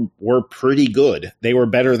 minutes were pretty good. They were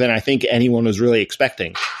better than I think anyone was really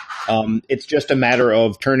expecting. It's just a matter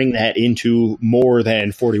of turning that into more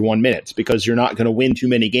than 41 minutes, because you're not going to win too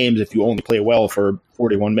many games if you only play well for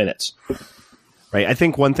 41 minutes. Right. I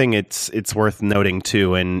think one thing it's worth noting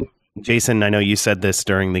too, and Jason, I know you said this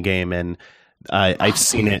during the game, and I've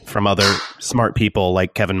seen it from other smart people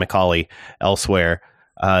like Kevin McCauley elsewhere.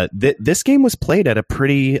 This game was played at a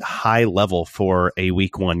pretty high level for a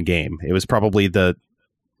week one game. It was probably the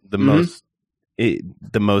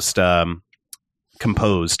most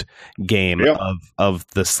composed game of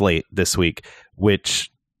the slate this week,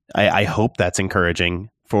 which I hope that's encouraging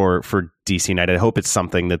for DC United. I hope it's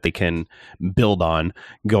something that they can build on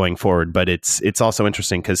going forward. But it's also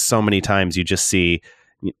interesting because so many times you just see,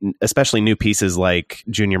 especially new pieces like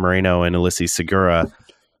Junior Moreno and Ulises Segura,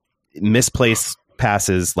 misplaced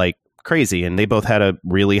passes like crazy, and they both had a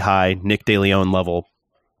really high Nick De Leon level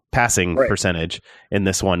passing percentage in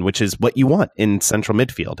this one, which is what you want in central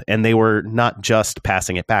midfield. And they were not just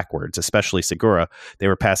passing it backwards, especially Segura. They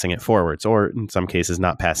were passing it forwards, or in some cases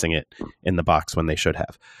not passing it in the box when they should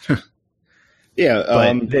have.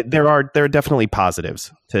 But there are definitely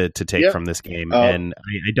positives to take from this game, and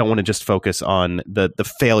I don't want to just focus on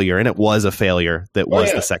the failure, and it was a failure that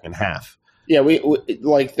was the second half. Yeah, we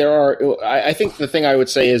like there are. I think the thing I would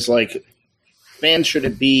say is, like, fans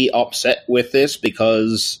shouldn't be upset with this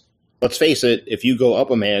because let's face it, if you go up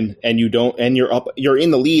a man and you don't, and you're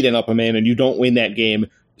in the lead and up a man and you don't win that game,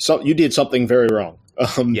 so you did something very wrong.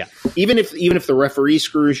 Even if the referee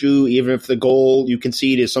screws you, even if the goal you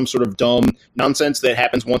concede is some sort of dumb nonsense that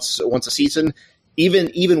happens once a season,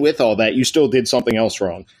 even with all that, you still did something else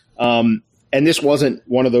wrong. And this wasn't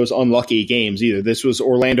one of those unlucky games either. This was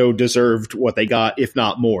Orlando deserved what they got, if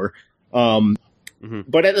not more.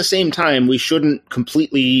 But at the same time, we shouldn't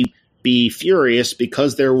completely be furious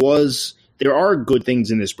because there are good things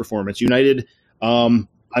in this performance. United, I'm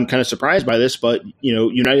kind of surprised by this, but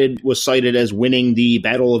United was cited as winning the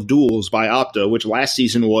Battle of Duels by Opta, which last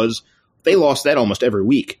season they lost that almost every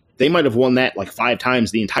week. They might have won that like 5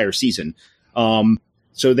 times the entire season.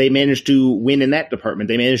 So they managed to win in that department.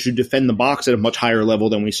 They managed to defend the box at a much higher level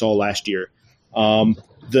than we saw last year.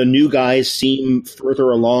 The new guys seem further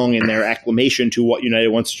along in their acclimation to what United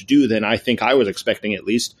wants to do than I think I was expecting, at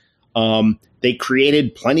least. They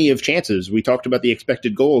created plenty of chances. We talked about the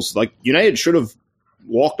expected goals. Like, United should have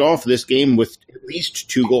walked off this game with at least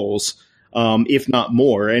 2 goals, if not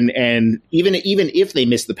more. And even if they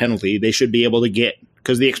miss the penalty, they should be able to get,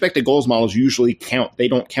 because the expected goals models usually count. They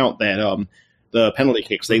don't count that the penalty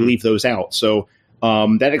kicks. They leave those out. So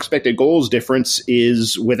that expected goals difference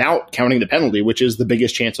is without counting the penalty, which is the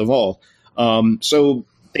biggest chance of all. So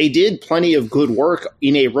they did plenty of good work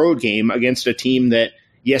in a road game against a team that,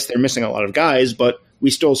 yes, they're missing a lot of guys, but we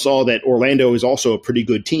still saw that Orlando is also a pretty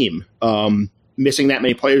good team. Missing that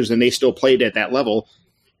many players and they still played at that level,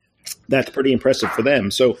 that's pretty impressive for them.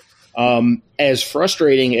 So as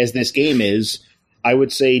frustrating as this game is, I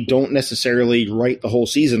would say don't necessarily write the whole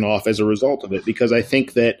season off as a result of it, because I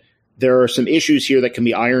think that there are some issues here that can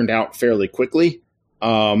be ironed out fairly quickly.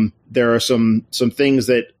 There are some things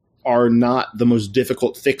that are not the most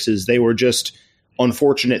difficult fixes. They were just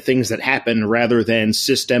unfortunate things that happen rather than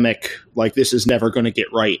systemic, like this is never going to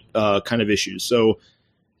get right kind of issues. So,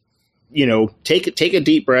 take a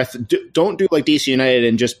deep breath. Don't do like DC United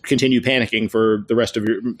and just continue panicking for the rest of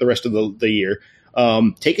the year.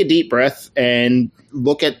 Take a deep breath and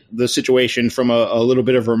look at the situation from a little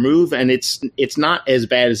bit of a remove, and it's not as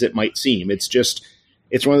bad as it might seem.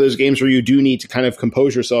 It's one of those games where you do need to kind of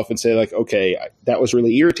compose yourself and say, like, okay, that was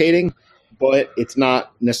really irritating, but it's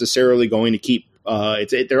not necessarily going to keep.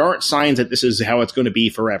 There aren't signs that this is how it's going to be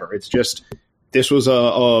forever. It's just this was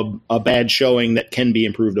a bad showing that can be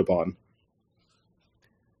improved upon.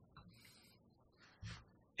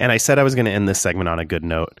 And I said I was going to end this segment on a good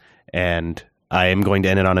note, and I am going to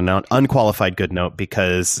end it on an unqualified good note,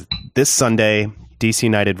 because this Sunday, DC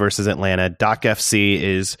United versus Atlanta, Doc FC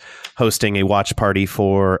is hosting a watch party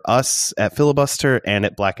for us at Filibuster and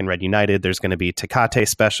at Black and Red United. There's going to be Tecate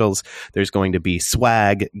specials. There's going to be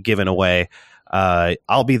swag given away.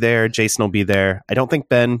 I'll be there. Jason will be there. I don't think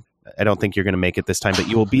you're going to make it this time, but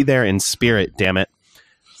you will be there in spirit, damn it.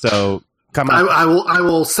 So come on. I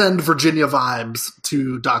will send Virginia vibes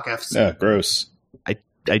to Doc FC. Yeah, gross.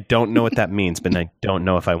 I don't know what that means, but I don't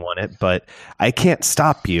know if I want it, but I can't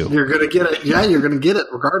stop you. You're going to get it. Yeah, you're going to get it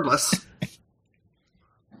regardless.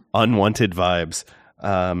 Unwanted vibes.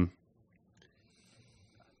 All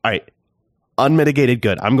right. Unmitigated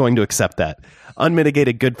good. I'm going to accept that.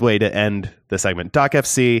 Unmitigated good way to end the segment. Doc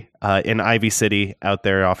FC in Ivy City out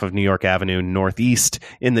there off of New York Avenue, Northeast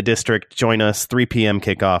in the district. Join us, 3 p.m.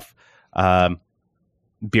 kickoff.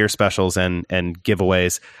 Beer specials and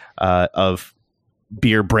giveaways of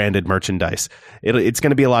beer branded merchandise. It's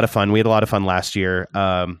going to be a lot of fun. We had a lot of fun last year,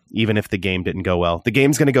 even if the game didn't go well. The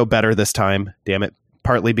game's going to go better this time, damn it,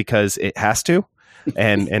 partly because it has to,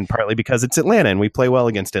 and partly because it's Atlanta and we play well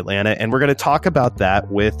against Atlanta. And we're going to talk about that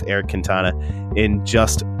with Eric Quintana in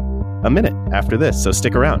just a minute after this. So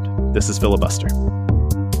stick around. This is Filibuster.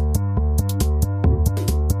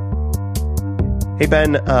 Hey,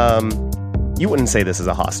 Ben, you wouldn't say this is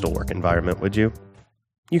a hostile work environment, would you?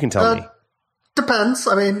 You can tell me. Depends.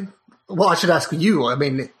 I mean, well, I should ask you. I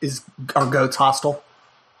mean, are goats hostile?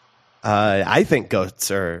 I think goats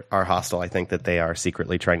are hostile. I think that they are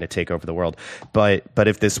secretly trying to take over the world. But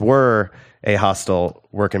if this were a hostile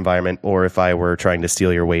work environment, or if I were trying to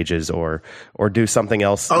steal your wages or do something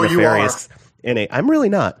else nefarious I'm really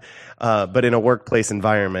not. But in a workplace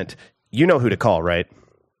environment, you know who to call, right?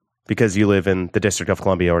 Because you live in the District of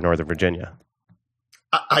Columbia or Northern Virginia.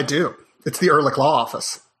 I do. It's the Ehrlich Law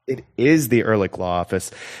Office. It is the Ehrlich Law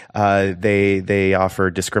Office. They offer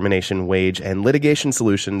discrimination, wage, and litigation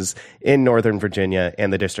solutions in Northern Virginia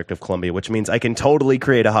and the District of Columbia, which means I can totally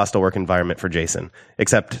create a hostile work environment for Jason.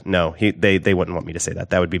 Except, no, they wouldn't want me to say that.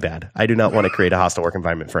 That would be bad. I do not want to create a hostile work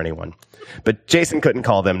environment for anyone. But Jason couldn't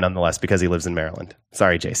call them nonetheless because he lives in Maryland.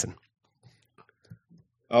 Sorry, Jason.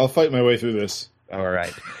 I'll fight my way through this. All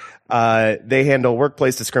right. They handle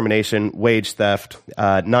workplace discrimination, wage theft,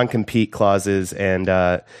 non-compete clauses, and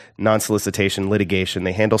non-solicitation litigation.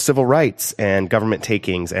 They handle civil rights and government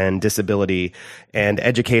takings and disability and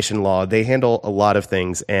education law. They handle a lot of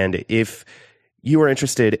things. And if you are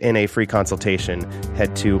interested in a free consultation,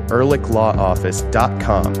 head to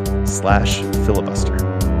ehrlichlawoffice.com/filibuster.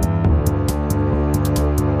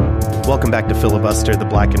 Welcome back to Filibuster, the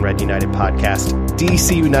Black and Red United podcast.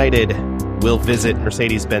 DC United will visit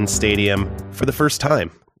Mercedes-Benz Stadium for the first time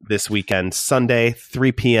this weekend, Sunday,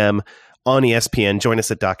 3 p.m. on ESPN. Join us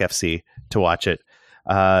at Doc FC to watch it.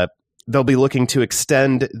 They'll be looking to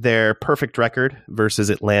extend their perfect record versus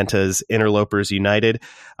Atlanta's Interlopers United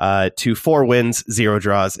to 4 wins, 0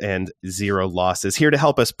 draws, and 0 losses. Here to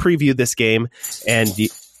help us preview this game and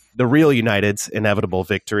the real United's inevitable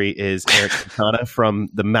victory is Eric Quintana from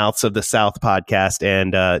the Mouths of the South podcast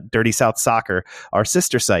and Dirty South Soccer, our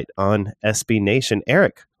sister site on SB Nation.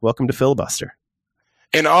 Eric, welcome to Filibuster.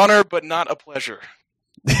 An honor, but not a pleasure.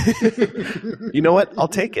 You know what? I'll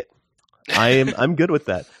take it. I'm good with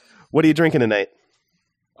that. What are you drinking tonight?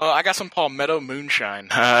 I got some Palmetto Moonshine.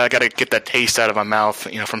 I got to get that taste out of my mouth,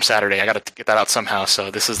 from Saturday. I got to get that out somehow. So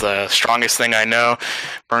this is the strongest thing I know.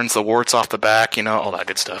 Burns the warts off the back, all that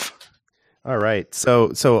good stuff. All right.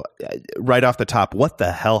 So right off the top, what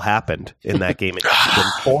the hell happened in that game? It was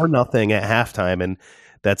 4-0 at halftime, and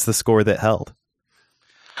that's the score that held.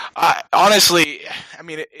 Honestly,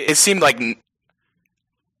 it seemed like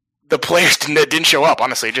the players didn't show up.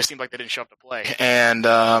 Honestly, it just seemed like they didn't show up to play. And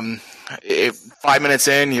 5 minutes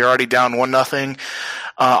in, you're already down 1-0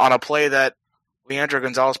 on a play that Leandro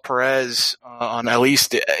Gonzalez-Perez on at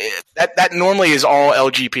least that normally is all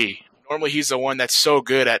LGP. Normally, he's the one that's so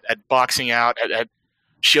good at boxing out, at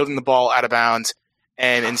shielding the ball out of bounds,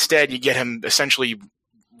 and instead you get him essentially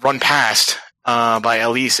run past by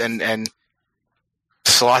Elise and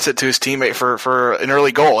slots it to his teammate for an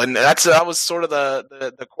early goal. And that was sort of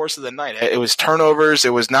the course of the night. It was turnovers. It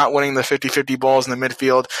was not winning the 50-50 balls in the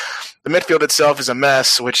midfield. The midfield itself is a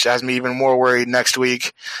mess, which has me even more worried next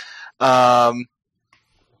week.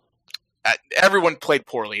 Everyone played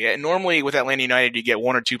poorly. And normally with Atlanta United, you get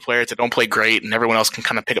 1 or 2 players that don't play great, and everyone else can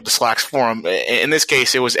kind of pick up the slacks for them. In this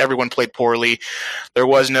case, it was everyone played poorly. There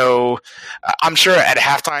was no – I'm sure at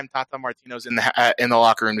halftime, Tata Martino's in the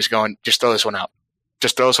locker room just going, just throw this one out.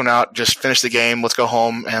 Just throw this one out. Just finish the game. Let's go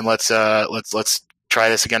home and let's try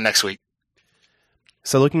this again next week.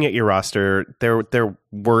 So looking at your roster, there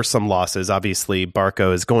were some losses. Obviously,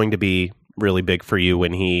 Barco is going to be really big for you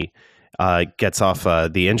when he gets off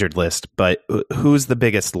the injured list. But who's the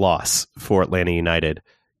biggest loss for Atlanta United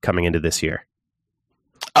coming into this year?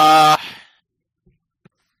 Right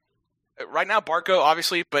now, Barco,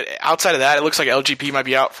 obviously. But outside of that, it looks like LGP might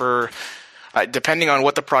be out for. Depending on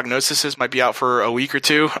what the prognosis is, might be out for a week or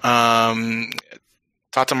 2. Tata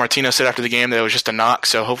Martino said after the game that it was just a knock,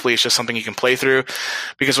 so hopefully it's just something he can play through.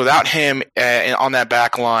 Because without him on that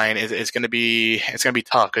back line, it's going to be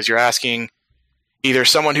tough. Because you're asking either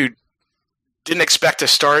someone who didn't expect to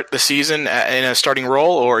start the season in a starting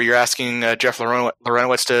role, or you're asking Jeff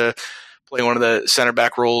Lorenowitz to play one of the center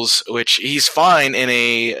back roles, which he's fine in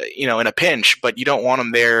a pinch, but you don't want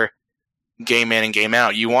him there game in and game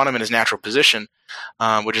out. You want him in his natural position,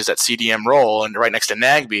 which is that CDM role and right next to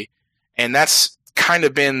Nagbe. And that's kind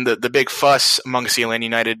of been the big fuss amongst the Atlanta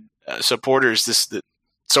United supporters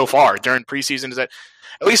so far during preseason, is that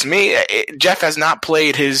at least me, Jeff has not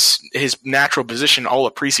played his natural position all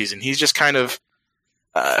of preseason. He's just kind of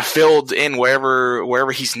filled in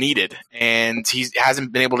wherever he's needed, and he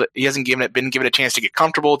hasn't been given a chance to get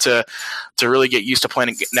comfortable to really get used to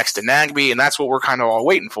playing next to Nagbe, and that's what we're kind of all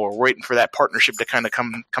waiting for. We're waiting for that partnership to kind of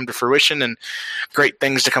come to fruition and great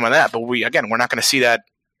things to come of that. But we're not going to see that,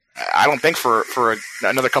 I don't think, for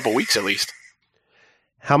another couple weeks at least.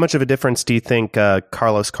 How much of a difference do you think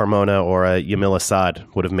Carlos Carmona or Yamil Assad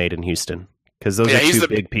would have made in Houston? Because those are 2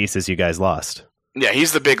 big pieces you guys lost. Yeah,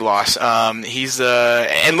 he's the big loss. And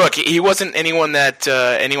look, he wasn't anyone that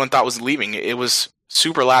anyone thought was leaving. It was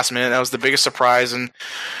super last minute. That was the biggest surprise in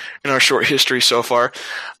our short history so far.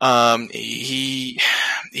 He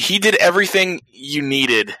did everything you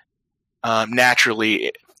needed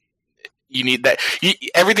naturally. You need that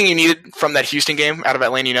everything you needed from that Houston game out of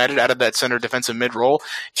Atlanta United, out of that center defensive mid role,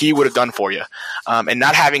 he would have done for you. And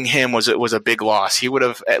not having him was a big loss. He would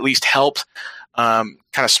have at least helped kind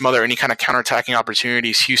of smother any kind of counterattacking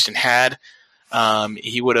opportunities Houston had.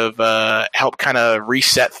 He would have helped kind of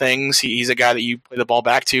reset things. He's a guy that you play the ball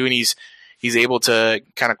back to, and he's able to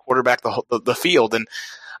kind of quarterback the field. And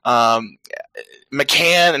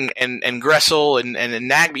McCann and Gressel and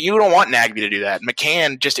Nagbe, you don't want Nagbe to do that.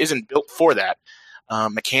 McCann just isn't built for that.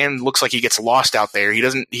 McCann looks like he gets lost out there. He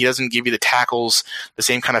doesn't give you the tackles, the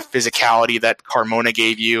same kind of physicality that Carmona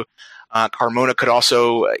gave you. Carmona could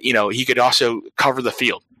also, he could also cover the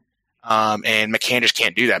field. And McCann just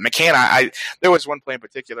can't do that. McCann, there was one play in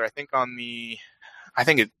particular, I think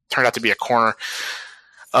it turned out to be a corner.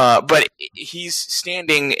 But he's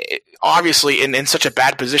standing obviously in such a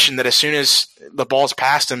bad position that as soon as the ball's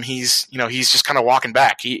past him, he's just kind of walking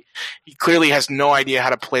back. He clearly has no idea how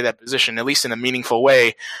to play that position, at least in a meaningful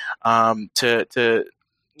way, for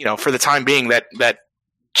the time being that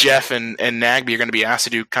Jeff and Nagbe are going to be asked to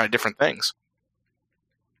do kind of different things.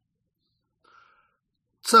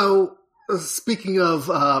 So, speaking of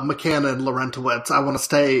McCann and Laurentowicz, I want to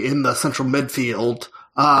stay in the central midfield.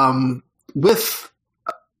 With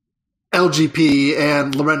LGP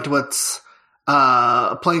and Laurentowicz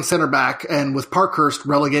playing center back, and with Parkhurst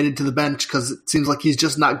relegated to the bench because it seems like he's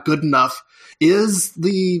just not good enough, is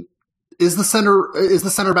the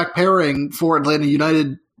center back pairing for Atlanta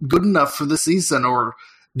United good enough for this season, or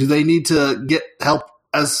do they need to get help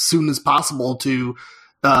as soon as possible to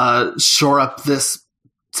shore up this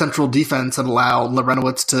central defense and allow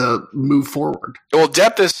Laurentowicz to move forward? Well,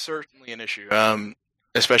 depth is certainly an issue.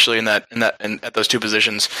 Especially at those two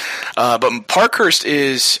positions. But Parkhurst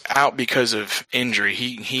is out because of injury.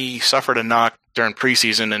 He suffered a knock during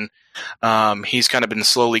preseason, and he's kind of been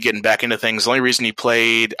slowly getting back into things. The only reason he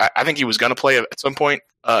played, I think he was going to play at some point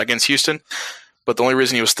against Houston, but the only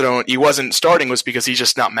reason he wasn't starting was because he's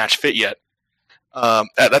just not match fit yet.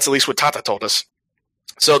 That's at least what Tata told us.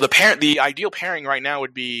 So the ideal pairing right now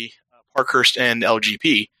would be Parkhurst and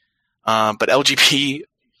LGP, but LGP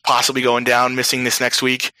possibly going down, missing this next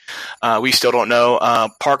week. We still don't know.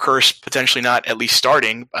 Parkhurst potentially not at least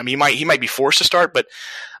starting. I mean, he might be forced to start, but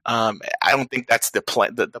I don't think that's the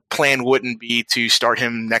plan. The plan wouldn't be to start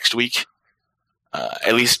him next week.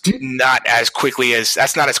 At least not as quickly as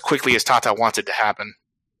Tata wants it to happen.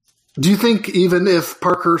 Do you think even if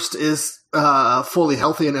Parkhurst is fully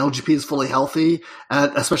healthy and LGP is fully healthy,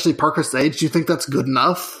 at especially Parkhurst's age, do you think that's good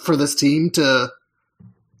enough for this team to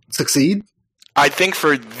succeed? I think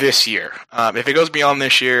for this year, if it goes beyond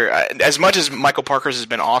this year, as much as Michael Parkhurst has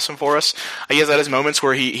been awesome for us, he has had his moments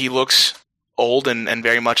where he looks old and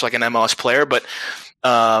very much like an MLS player, but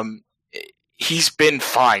he's been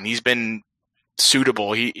fine. He's been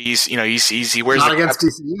suitable. He wears not against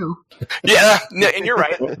TCU. Yeah, and you're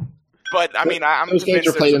right. But I mean, I'm those games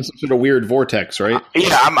are played in some sort of weird vortex, right?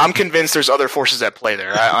 I'm convinced there's other forces at play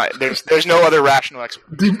there. There's no other rational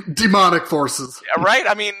explanation. Demonic forces, right?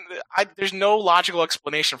 I mean, there's no logical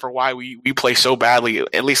explanation for why we play so badly.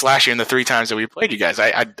 At least last year, in the 3 times that we played you guys,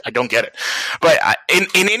 I don't get it. But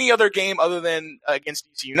in any other game other than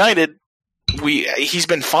against DC United, he's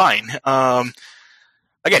been fine.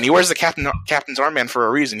 Again, he wears the captain's armband for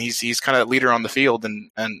a reason. He's kind of leader on the field,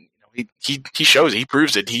 and he shows it. He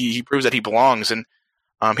proves it. He proves that he belongs, and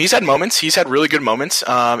he's had moments. He's had really good moments.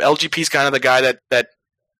 LGP's kind of the guy that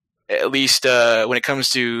at least when it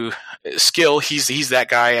comes to skill, he's that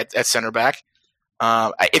guy at center back.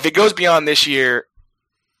 If it goes beyond this year,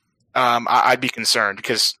 I'd be concerned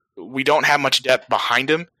because we don't have much depth behind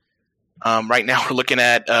him. Right now, we're looking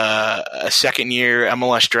at a second-year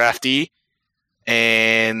MLS draftee.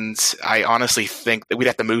 And I honestly think that we'd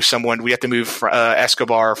have to move someone. We'd have to move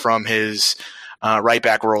Escobar from his right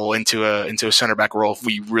back role into a center back role if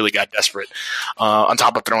we really got desperate. On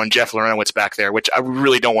top of throwing Jeff Laurentowicz back there, which I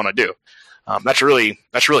really don't want to do. That's really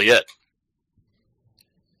it.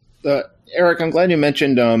 Eric, I'm glad you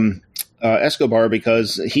mentioned Escobar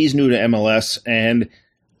because he's new to MLS, and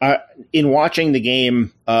in watching the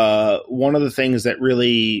game, one of the things that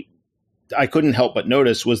really I couldn't help but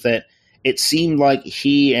notice was that it seemed like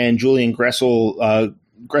he and Julian Gressel's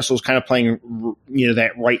kind of playing,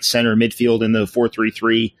 that right center midfield in the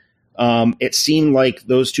 4-3-3. It seemed like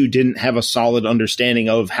those two didn't have a solid understanding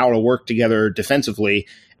of how to work together defensively.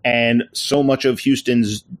 And so much of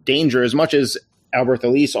Houston's danger, as much as Albert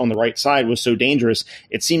Elise on the right side was so dangerous,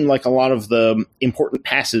 it seemed like a lot of the important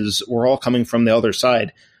passes were all coming from the other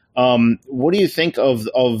side. What do you think of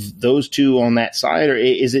those two on that side? Or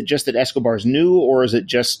is it just that Escobar's new, or is it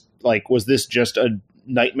just was this just a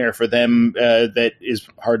nightmare for them that is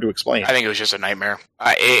hard to explain? I think it was just a nightmare.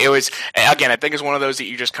 It was, again, I think it's one of those that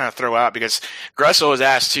you just kind of throw out because Gressel was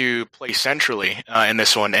asked to play centrally in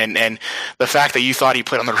this one, and the fact that you thought he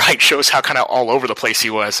played on the right shows how kind of all over the place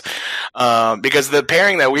he was. Because the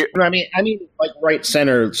pairing that I mean like right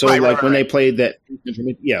center. So right. They played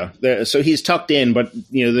that, so he's tucked in, but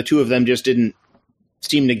the two of them just didn't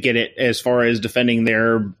seem to get it as far as defending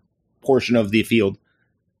their portion of the field.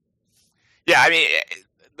 Yeah, I mean,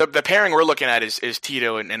 the pairing we're looking at is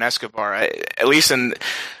Tito and Escobar. At least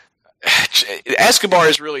Escobar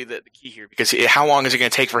is really the key here, because how long is it going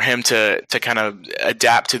to take for him to kind of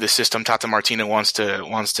adapt to the system Tata Martino wants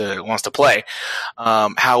to play?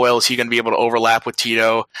 How well is he going to be able to overlap with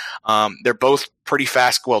Tito? They're both pretty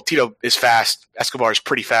fast. Well, Tito is fast. Escobar is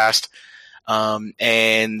pretty fast.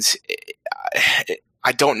 And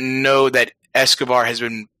I don't know that Escobar has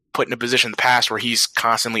been put in a position in the past where he's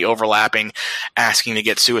constantly overlapping, asking to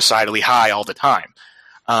get suicidally high all the time.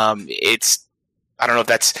 I don't know if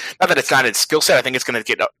that's not that it's not his skill set. I think it's going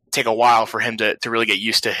to take a while for him to really get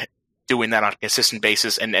used to doing that on a consistent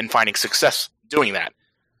basis and finding success doing that.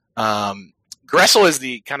 Gressel is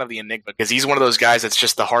the kind of the enigma, because he's one of those guys that's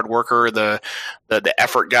just the hard worker, the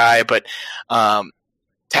effort guy, but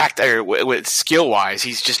with skill wise,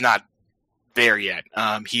 he's just not there yet.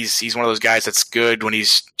 He's one of those guys that's good when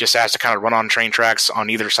he's just asked to kind of run on train tracks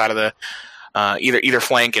on either side of the either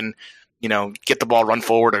flank and get the ball, run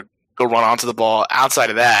forward, or go run onto the ball. Outside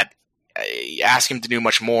of that, ask him to do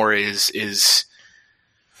much more is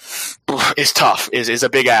tough. Is a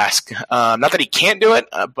big ask. Not that he can't do it,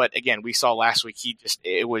 but again, we saw last week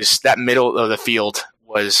it was that middle of the field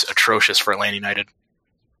was atrocious for Atlanta United.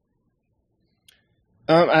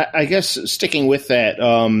 I guess sticking with that,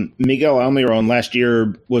 Miguel Almiron last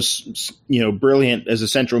year was, brilliant as a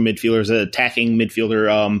central midfielder, as an attacking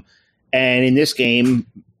midfielder. And in this game,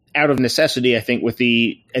 out of necessity, I think, with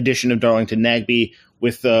the addition of Darlington Nagbe,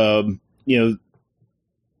 with the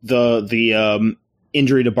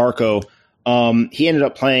injury to Barco, he ended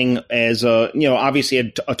up playing as obviously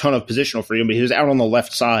had a ton of positional freedom, but he was out on the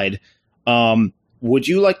left side. Would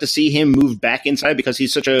you like to see him move back inside? Because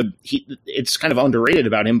it's kind of underrated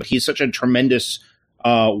about him, but he's such a tremendous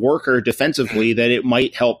worker defensively that it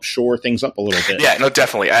might help shore things up a little bit. Yeah, no,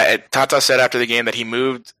 definitely. Tata said after the game that he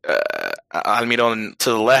moved Almiron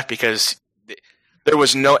to the left because it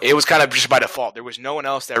was kind of just by default. There was no one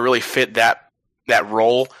else that really fit that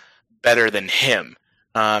role better than him.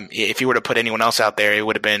 If you were to put anyone else out there, it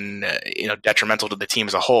would have been detrimental to the team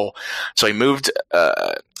as a whole. So he moved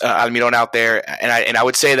Almiron out there, and I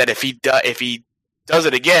would say that if he does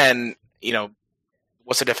it again,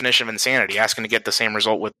 what's the definition of insanity? Asking to get the same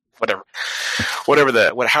result with however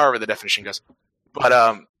the definition goes. But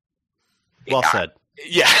well said.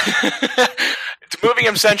 Yeah. Moving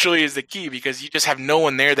him centrally is the key, because you just have no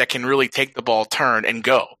one there that can really take the ball, turn, and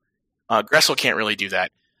go. Gressel can't really do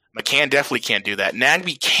that. McCann definitely can't do that.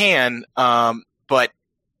 Nagbe can, but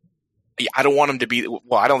I don't want him to be.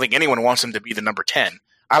 Well, I don't think anyone wants him to be the number 10.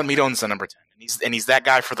 Almiron's the number 10, and he's that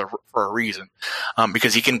guy for a reason,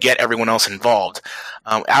 because he can get everyone else involved.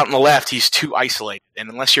 Out on the left, he's too isolated, and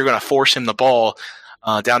unless you're going to force him the ball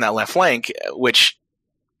down that left flank, which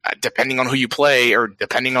depending on who you play or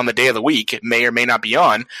depending on the day of the week, it may or may not be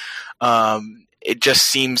on. It just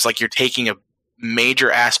seems like you're taking a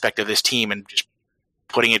major aspect of this team and just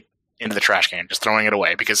putting it into the trash can, just throwing it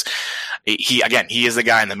away, because he is the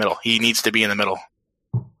guy in the middle. He needs to be in the middle.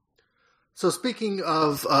 So speaking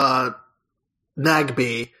of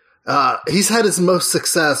Nagbe, he's had his most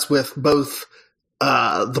success with both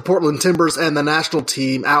the Portland Timbers and the national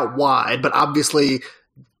team out wide, but obviously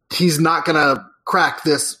he's not going to crack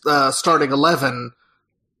this starting 11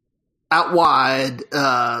 out wide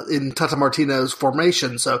in Tata Martino's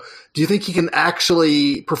formation. So do you think he can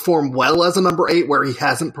actually perform well as a number 8 where he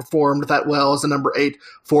hasn't performed that well as a number 8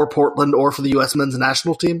 for Portland or for the U.S. men's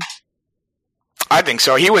national team? I think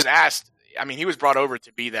so. He was asked, he was brought over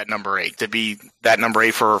to be that number 8, for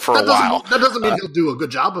a while. That doesn't mean he'll do a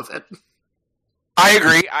good job of it. I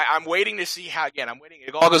agree. I'm waiting to see how. Again, I'm waiting.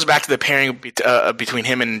 It all goes back to the pairing between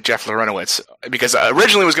him and Jeff Larentowicz, because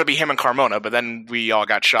originally it was going to be him and Carmona, but then we all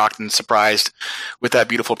got shocked and surprised with that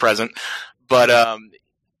beautiful present. But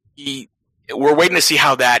we're waiting to see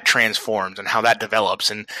how that transforms and how that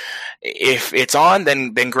develops. And if it's on,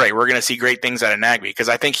 then great. We're going to see great things out of Nagbe, because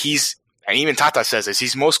I think and even Tata says this,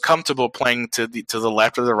 he's most comfortable playing to the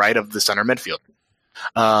left or the right of the center midfield,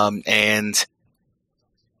 and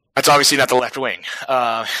that's obviously not the left wing,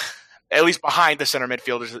 at least behind the center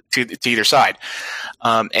midfielders to either side.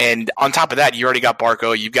 And on top of that, you already got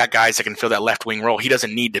Barco. You've got guys that can fill that left wing role. He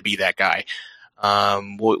doesn't need to be that guy.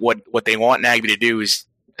 What they want Nagbe to do is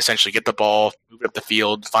essentially get the ball, move it up the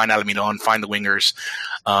field, find Almiron, find the wingers,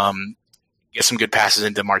 get some good passes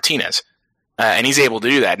into Martinez. And he's able to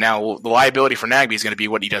do that. Now, the liability for Nagbe is going to be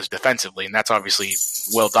what he does defensively, and that's obviously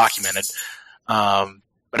well documented. But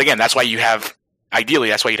again, that's why you'd have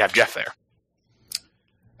Jeff there.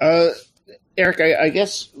 Eric, I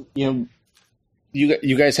guess you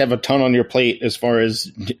guys have a ton on your plate as far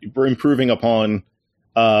as improving upon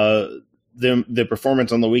the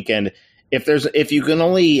performance on the weekend, if you can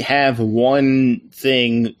only have one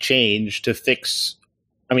thing change to fix,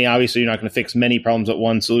 I mean, obviously you're not going to fix many problems with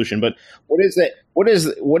one solution, but what is that? What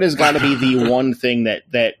has got to be the one thing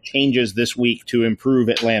that changes this week to improve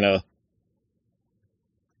Atlanta?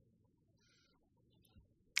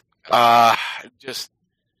 I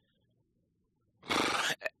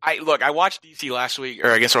watched DC last week,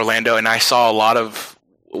 or I guess Orlando, and I saw a lot of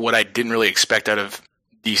what I didn't really expect out of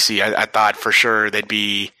DC. I thought for sure they'd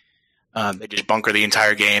just bunker the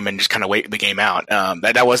entire game and just kind of wait the game out.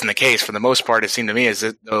 That wasn't the case. For the most part, it seemed to me as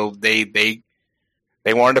though they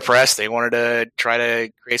wanted to press, they wanted to try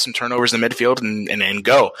to create some turnovers in the midfield and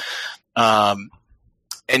go.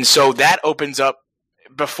 And so that opens up.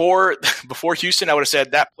 Before Houston, I would have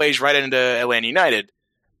said that plays right into Atlanta United,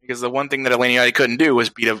 because the one thing that Atlanta United couldn't do was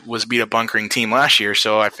beat a bunkering team last year.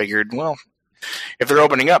 So I figured, well, if they're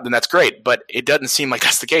opening up, then that's great. But it doesn't seem like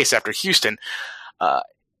that's the case after Houston.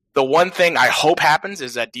 The one thing I hope happens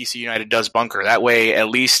is that DC United does bunker. That way, at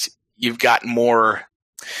least you've got more.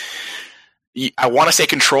 I want to say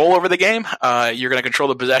control over the game. You're going to control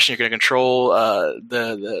the possession. You're going to control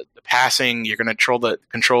the passing. You're going to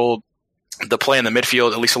control the play in the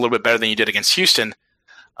midfield at least a little bit better than you did against Houston.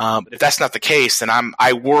 But if that's not the case, then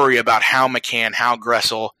I worry about how McCann, how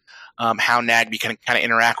Gressel, how Nagbe can kind of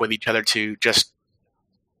interact with each other to just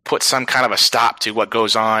put some kind of a stop to what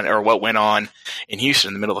goes on or what went on in Houston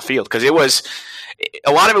in the middle of the field. Because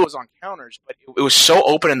a lot of it was on counters, but it was so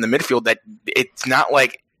open in the midfield that it's not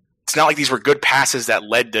like these were good passes that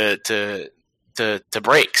led to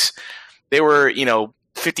breaks. They were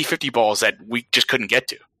 50-50 balls that we just couldn't get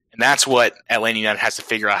to. And that's what Atlanta United has to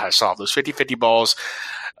figure out how to solve. Those 50-50 balls,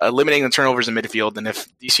 limiting the turnovers in midfield. And if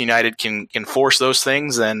DC United can force those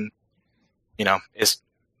things, then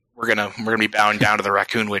we're gonna be bowing down to the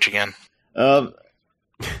Raccoon Witch again. Have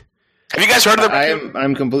you guys heard of the Raccoon?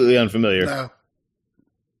 I'm completely unfamiliar.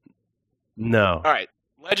 No. All right.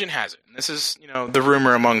 Legend has it, and this is the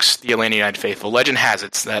rumor amongst the Atlanta United faithful. Legend has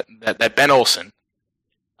it that Ben Olsen,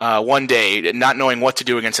 one day, not knowing what to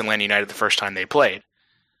do against Atlanta United the first time they played,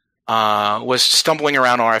 was stumbling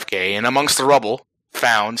around RFK, and amongst the rubble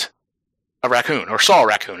found a raccoon, or saw a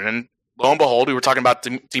raccoon. And lo and behold, we were talking about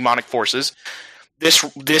demonic forces.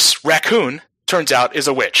 This raccoon turns out is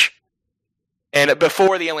a witch. And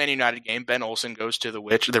before the Atlanta United game, Ben Olsen goes to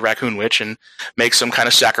the Raccoon Witch, and makes some kind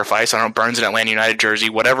of sacrifice. I don't know, burns an Atlanta United jersey,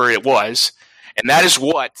 whatever it was. And that is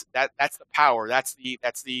that's the power. That's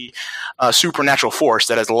the supernatural force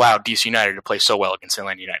that has allowed DC United to play so well against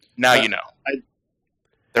Atlanta United. Now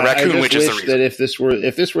the Raccoon Witch is the reason. That if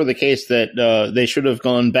this were the case, that they should have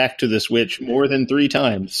gone back to this witch more than 3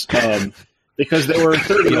 times, because there were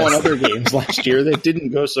 31 other games last year that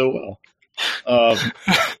didn't go so well.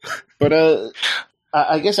 But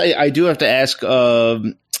I guess I do have to ask.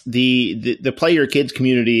 The Play Your Kids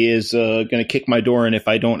community is going to kick my door in if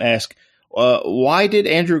I don't ask. Why did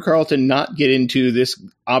Andrew Carleton not get into this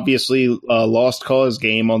obviously lost cause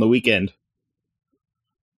game on the weekend?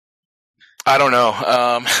 I don't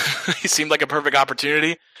know. He seemed like a perfect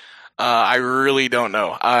opportunity. I really don't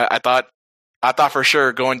know. I thought for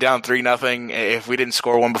sure going down 3-0, if we didn't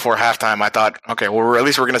score one before halftime, I thought, okay, well, at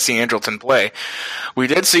least we're going to see Andrelton play. We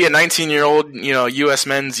did see a 19-year-old, U.S.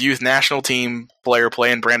 men's youth national team player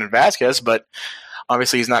play in Brandon Vasquez, but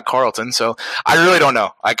obviously he's not Carleton, so I really don't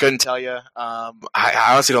know. I couldn't tell you. I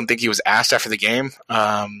honestly don't think he was asked after the game.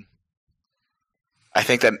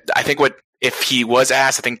 If he was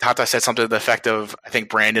asked, I think Tata said something to the effect of, I think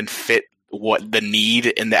Brandon fit what the need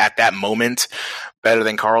at that moment better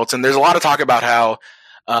than Carleton. There's a lot of talk about how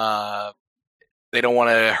they don't want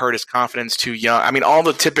to hurt his confidence too young. I mean, all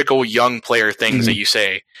the typical young player things that you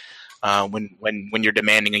say when you're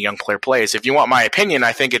demanding a young player plays. If you want my opinion,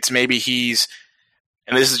 I think it's maybe he's,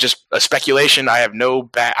 and this is just a speculation. I have no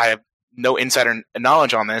insider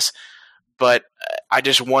knowledge on this, but I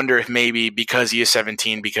just wonder if maybe because he is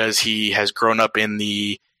 17, because he has grown up in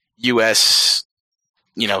the U.S.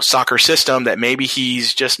 soccer system, that maybe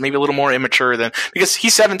he's just maybe a little more immature than, because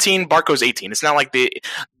he's 17, Barco's 18. It's not like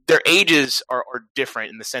their ages are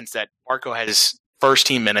different in the sense that Barco has first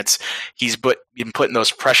team minutes. He's been put in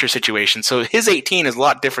those pressure situations. So his 18 is a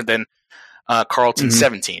lot different than Carleton's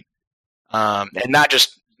 17. And not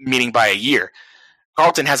just meaning by a year.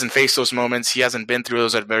 Carleton hasn't faced those moments. He hasn't been through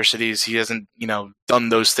those adversities. He hasn't, done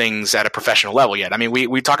those things at a professional level yet. I mean,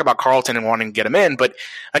 we talk about Carleton and wanting to get him in, but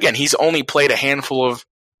again, he's only played a handful of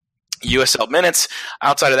USL minutes.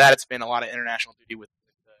 Outside of that, it's been a lot of international duty with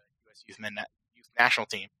the U.S. youth national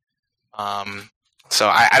team. So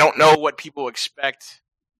I don't know what people expect.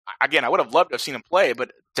 Again, I would have loved to have seen him play,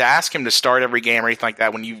 but to ask him to start every game or anything like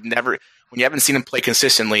that when when you haven't seen him play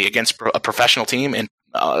consistently against a professional team and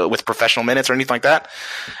with professional minutes or anything like that,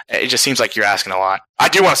 it just seems like you're asking a lot. I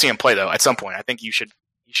do want to see him play, though, at some point. I think you should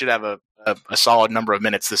have a solid number of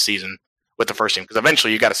minutes this season with the first team, because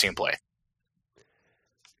eventually you got to see him play.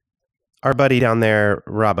 Our buddy down there,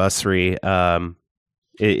 Rob Usry,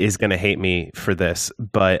 is going to hate me for this,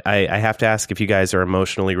 but I have to ask if you guys are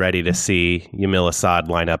emotionally ready to see Yamil Asad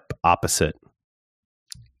line up opposite.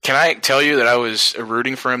 Can I tell you that I was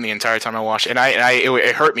rooting for him the entire time I watched, and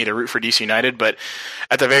it hurt me to root for DC United, but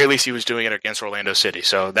at the very least he was doing it against Orlando City,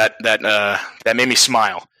 so that made me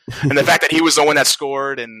smile. And the fact that he was the one that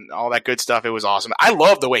scored and all that good stuff, it was awesome. I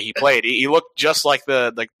love the way he played. He looked just like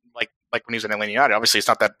like when he was in Atlanta United. Obviously, it's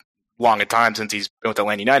not that long a time since he's been with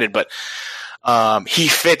Atlanta United, but he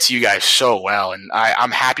fits you guys so well, and I'm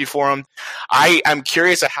happy for him. I'm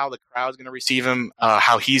curious at how the crowd's going to receive him,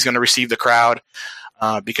 how he's going to receive the crowd.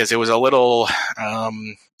 Because it was a little,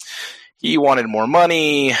 he wanted more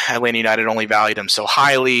money. Atlanta United only valued him so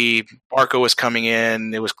highly. Barco was coming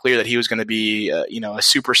in. It was clear that he was going to be, a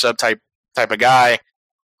super sub type of guy.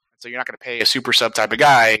 So you're not going to pay a super sub type of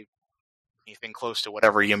guy anything close to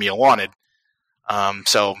whatever Yamil wanted.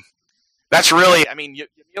 So that's really,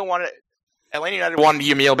 Yamil wanted, Atlanta United wanted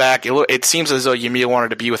Yamil back. It seems as though Yamil wanted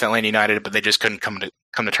to be with Atlanta United, but they just couldn't come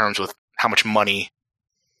to terms with how much money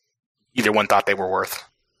either one thought they were worth.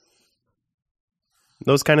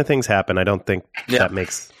 Those kind of things happen. I don't think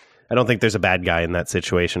I don't think there's a bad guy in that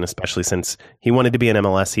situation, especially since he wanted to be in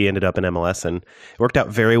MLS. He ended up in MLS, and it worked out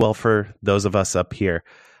very well for those of us up here.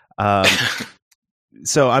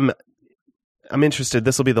 So I'm interested.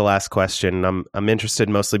 This will be the last question. I'm interested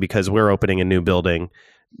mostly because we're opening a new building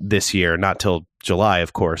this year, not till July,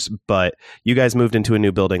 of course, but you guys moved into a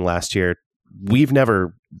new building last year. We've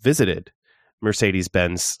never visited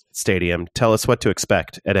Mercedes-Benz Stadium. Tell us what to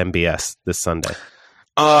expect at MBS this Sunday.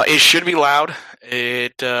 It should be loud.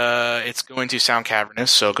 It's going to sound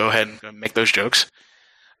cavernous, so go ahead and make those jokes.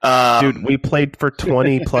 Dude, we played for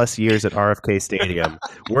 20 plus years at RFK Stadium.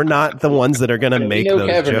 We're not the ones that are going to make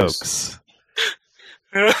those jokes.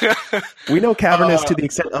 We know cavernous to the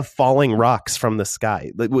extent of falling rocks from the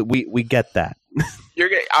sky. We get that.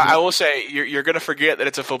 I will say you're going to forget that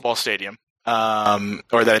it's a football stadium,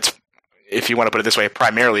 or that it's, if you want to put it this way,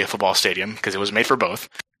 primarily a football stadium, because it was made for both.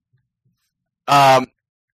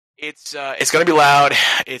 It's going to be loud.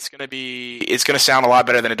 It's going to sound a lot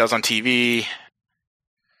better than it does on TV.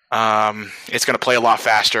 It's going to play a lot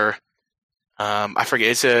faster. I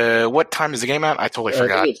forget. What time is the game at? I totally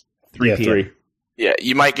forgot. 3 p.m. Yeah,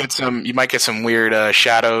 you might get some weird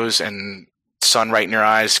shadows and sun right in your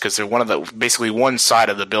eyes, because they're basically one side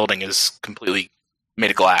of the building is completely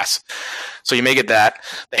made of glass. So you may get that.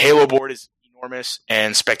 The Halo board is enormous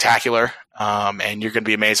and spectacular, and you're going to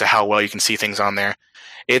be amazed at how well you can see things on there.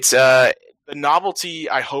 It's the novelty,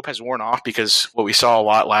 I hope, has worn off, because what we saw a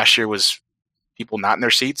lot last year was people not in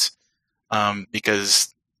their seats,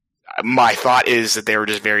 because my thought is that they were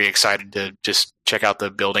just very excited to just check out the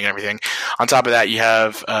building and everything. On top of that, you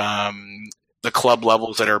have the club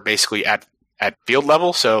levels that are basically at field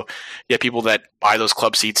level. So you have people that buy those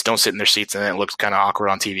club seats, don't sit in their seats, and then it looks kind of awkward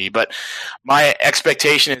on TV. But my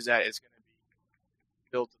expectation is that it's going to be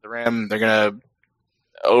filled to the rim. They're going to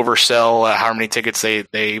oversell how many tickets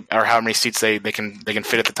they or how many seats they can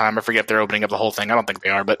fit at the time. I forget if they're opening up the whole thing. I don't think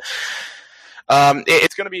they are, but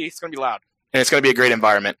it's going to be loud, and it's going to be a great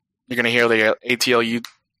environment. You're going to hear the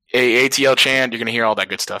ATL chant. You're going to hear all that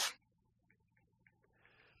good stuff.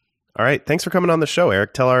 All right. Thanks for coming on the show,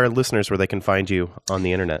 Eric. Tell our listeners where they can find you on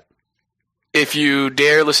the internet. If you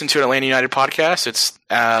dare listen to an Atlanta United podcast, it's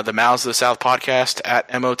the Mouths of the South podcast, at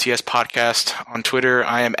MOTS Podcast on Twitter.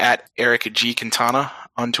 I am at Eric G. Quintana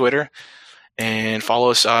on Twitter. And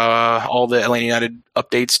follow us, all the Atlanta United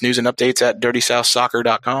updates, news and updates at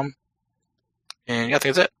DirtySouthSoccer.com. And yeah, I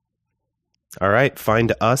think that's it. All right.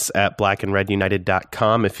 Find us at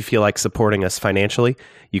blackandredunited.com. If you feel like supporting us financially,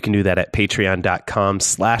 you can do that at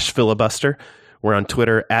patreon.com/filibuster. We're on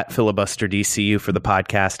Twitter at filibusterdcu for the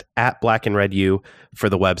podcast, at blackandredu for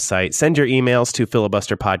the website. Send your emails to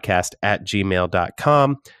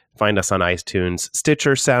filibusterpodcast@gmail.com. Find us on iTunes,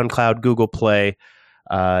 Stitcher, SoundCloud, Google Play,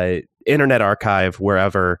 Internet Archive,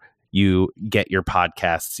 wherever you get your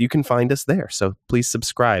podcasts. You can find us there, so please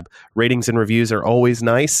subscribe. Ratings and reviews are always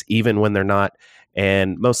nice, even when they're not,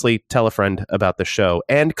 and mostly tell a friend about the show.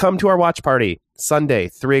 And come to our watch party, Sunday,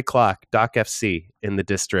 3 o'clock, Doc FC in the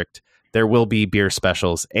district. There will be beer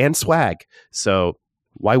specials and swag, so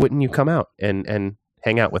why wouldn't you come out and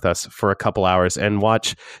hang out with us for a couple hours and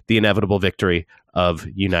watch the inevitable victory of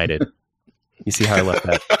United? You see how I left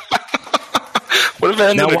that? What if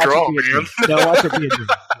that ended in a draw, man? No, watch it be a draw.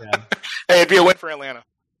 Yeah. Hey, it'd be a win for Atlanta.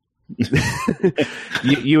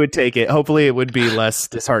 You would take it. Hopefully it would be less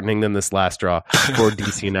disheartening than this last draw for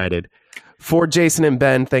DC United. For Jason and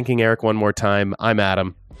Ben, thanking Eric one more time, I'm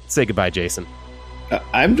Adam. Say goodbye, Jason.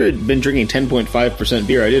 I've been drinking 10.5%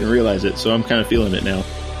 beer. I didn't realize it, so I'm kind of feeling it now.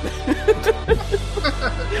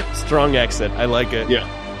 Strong exit. I like it. Yeah.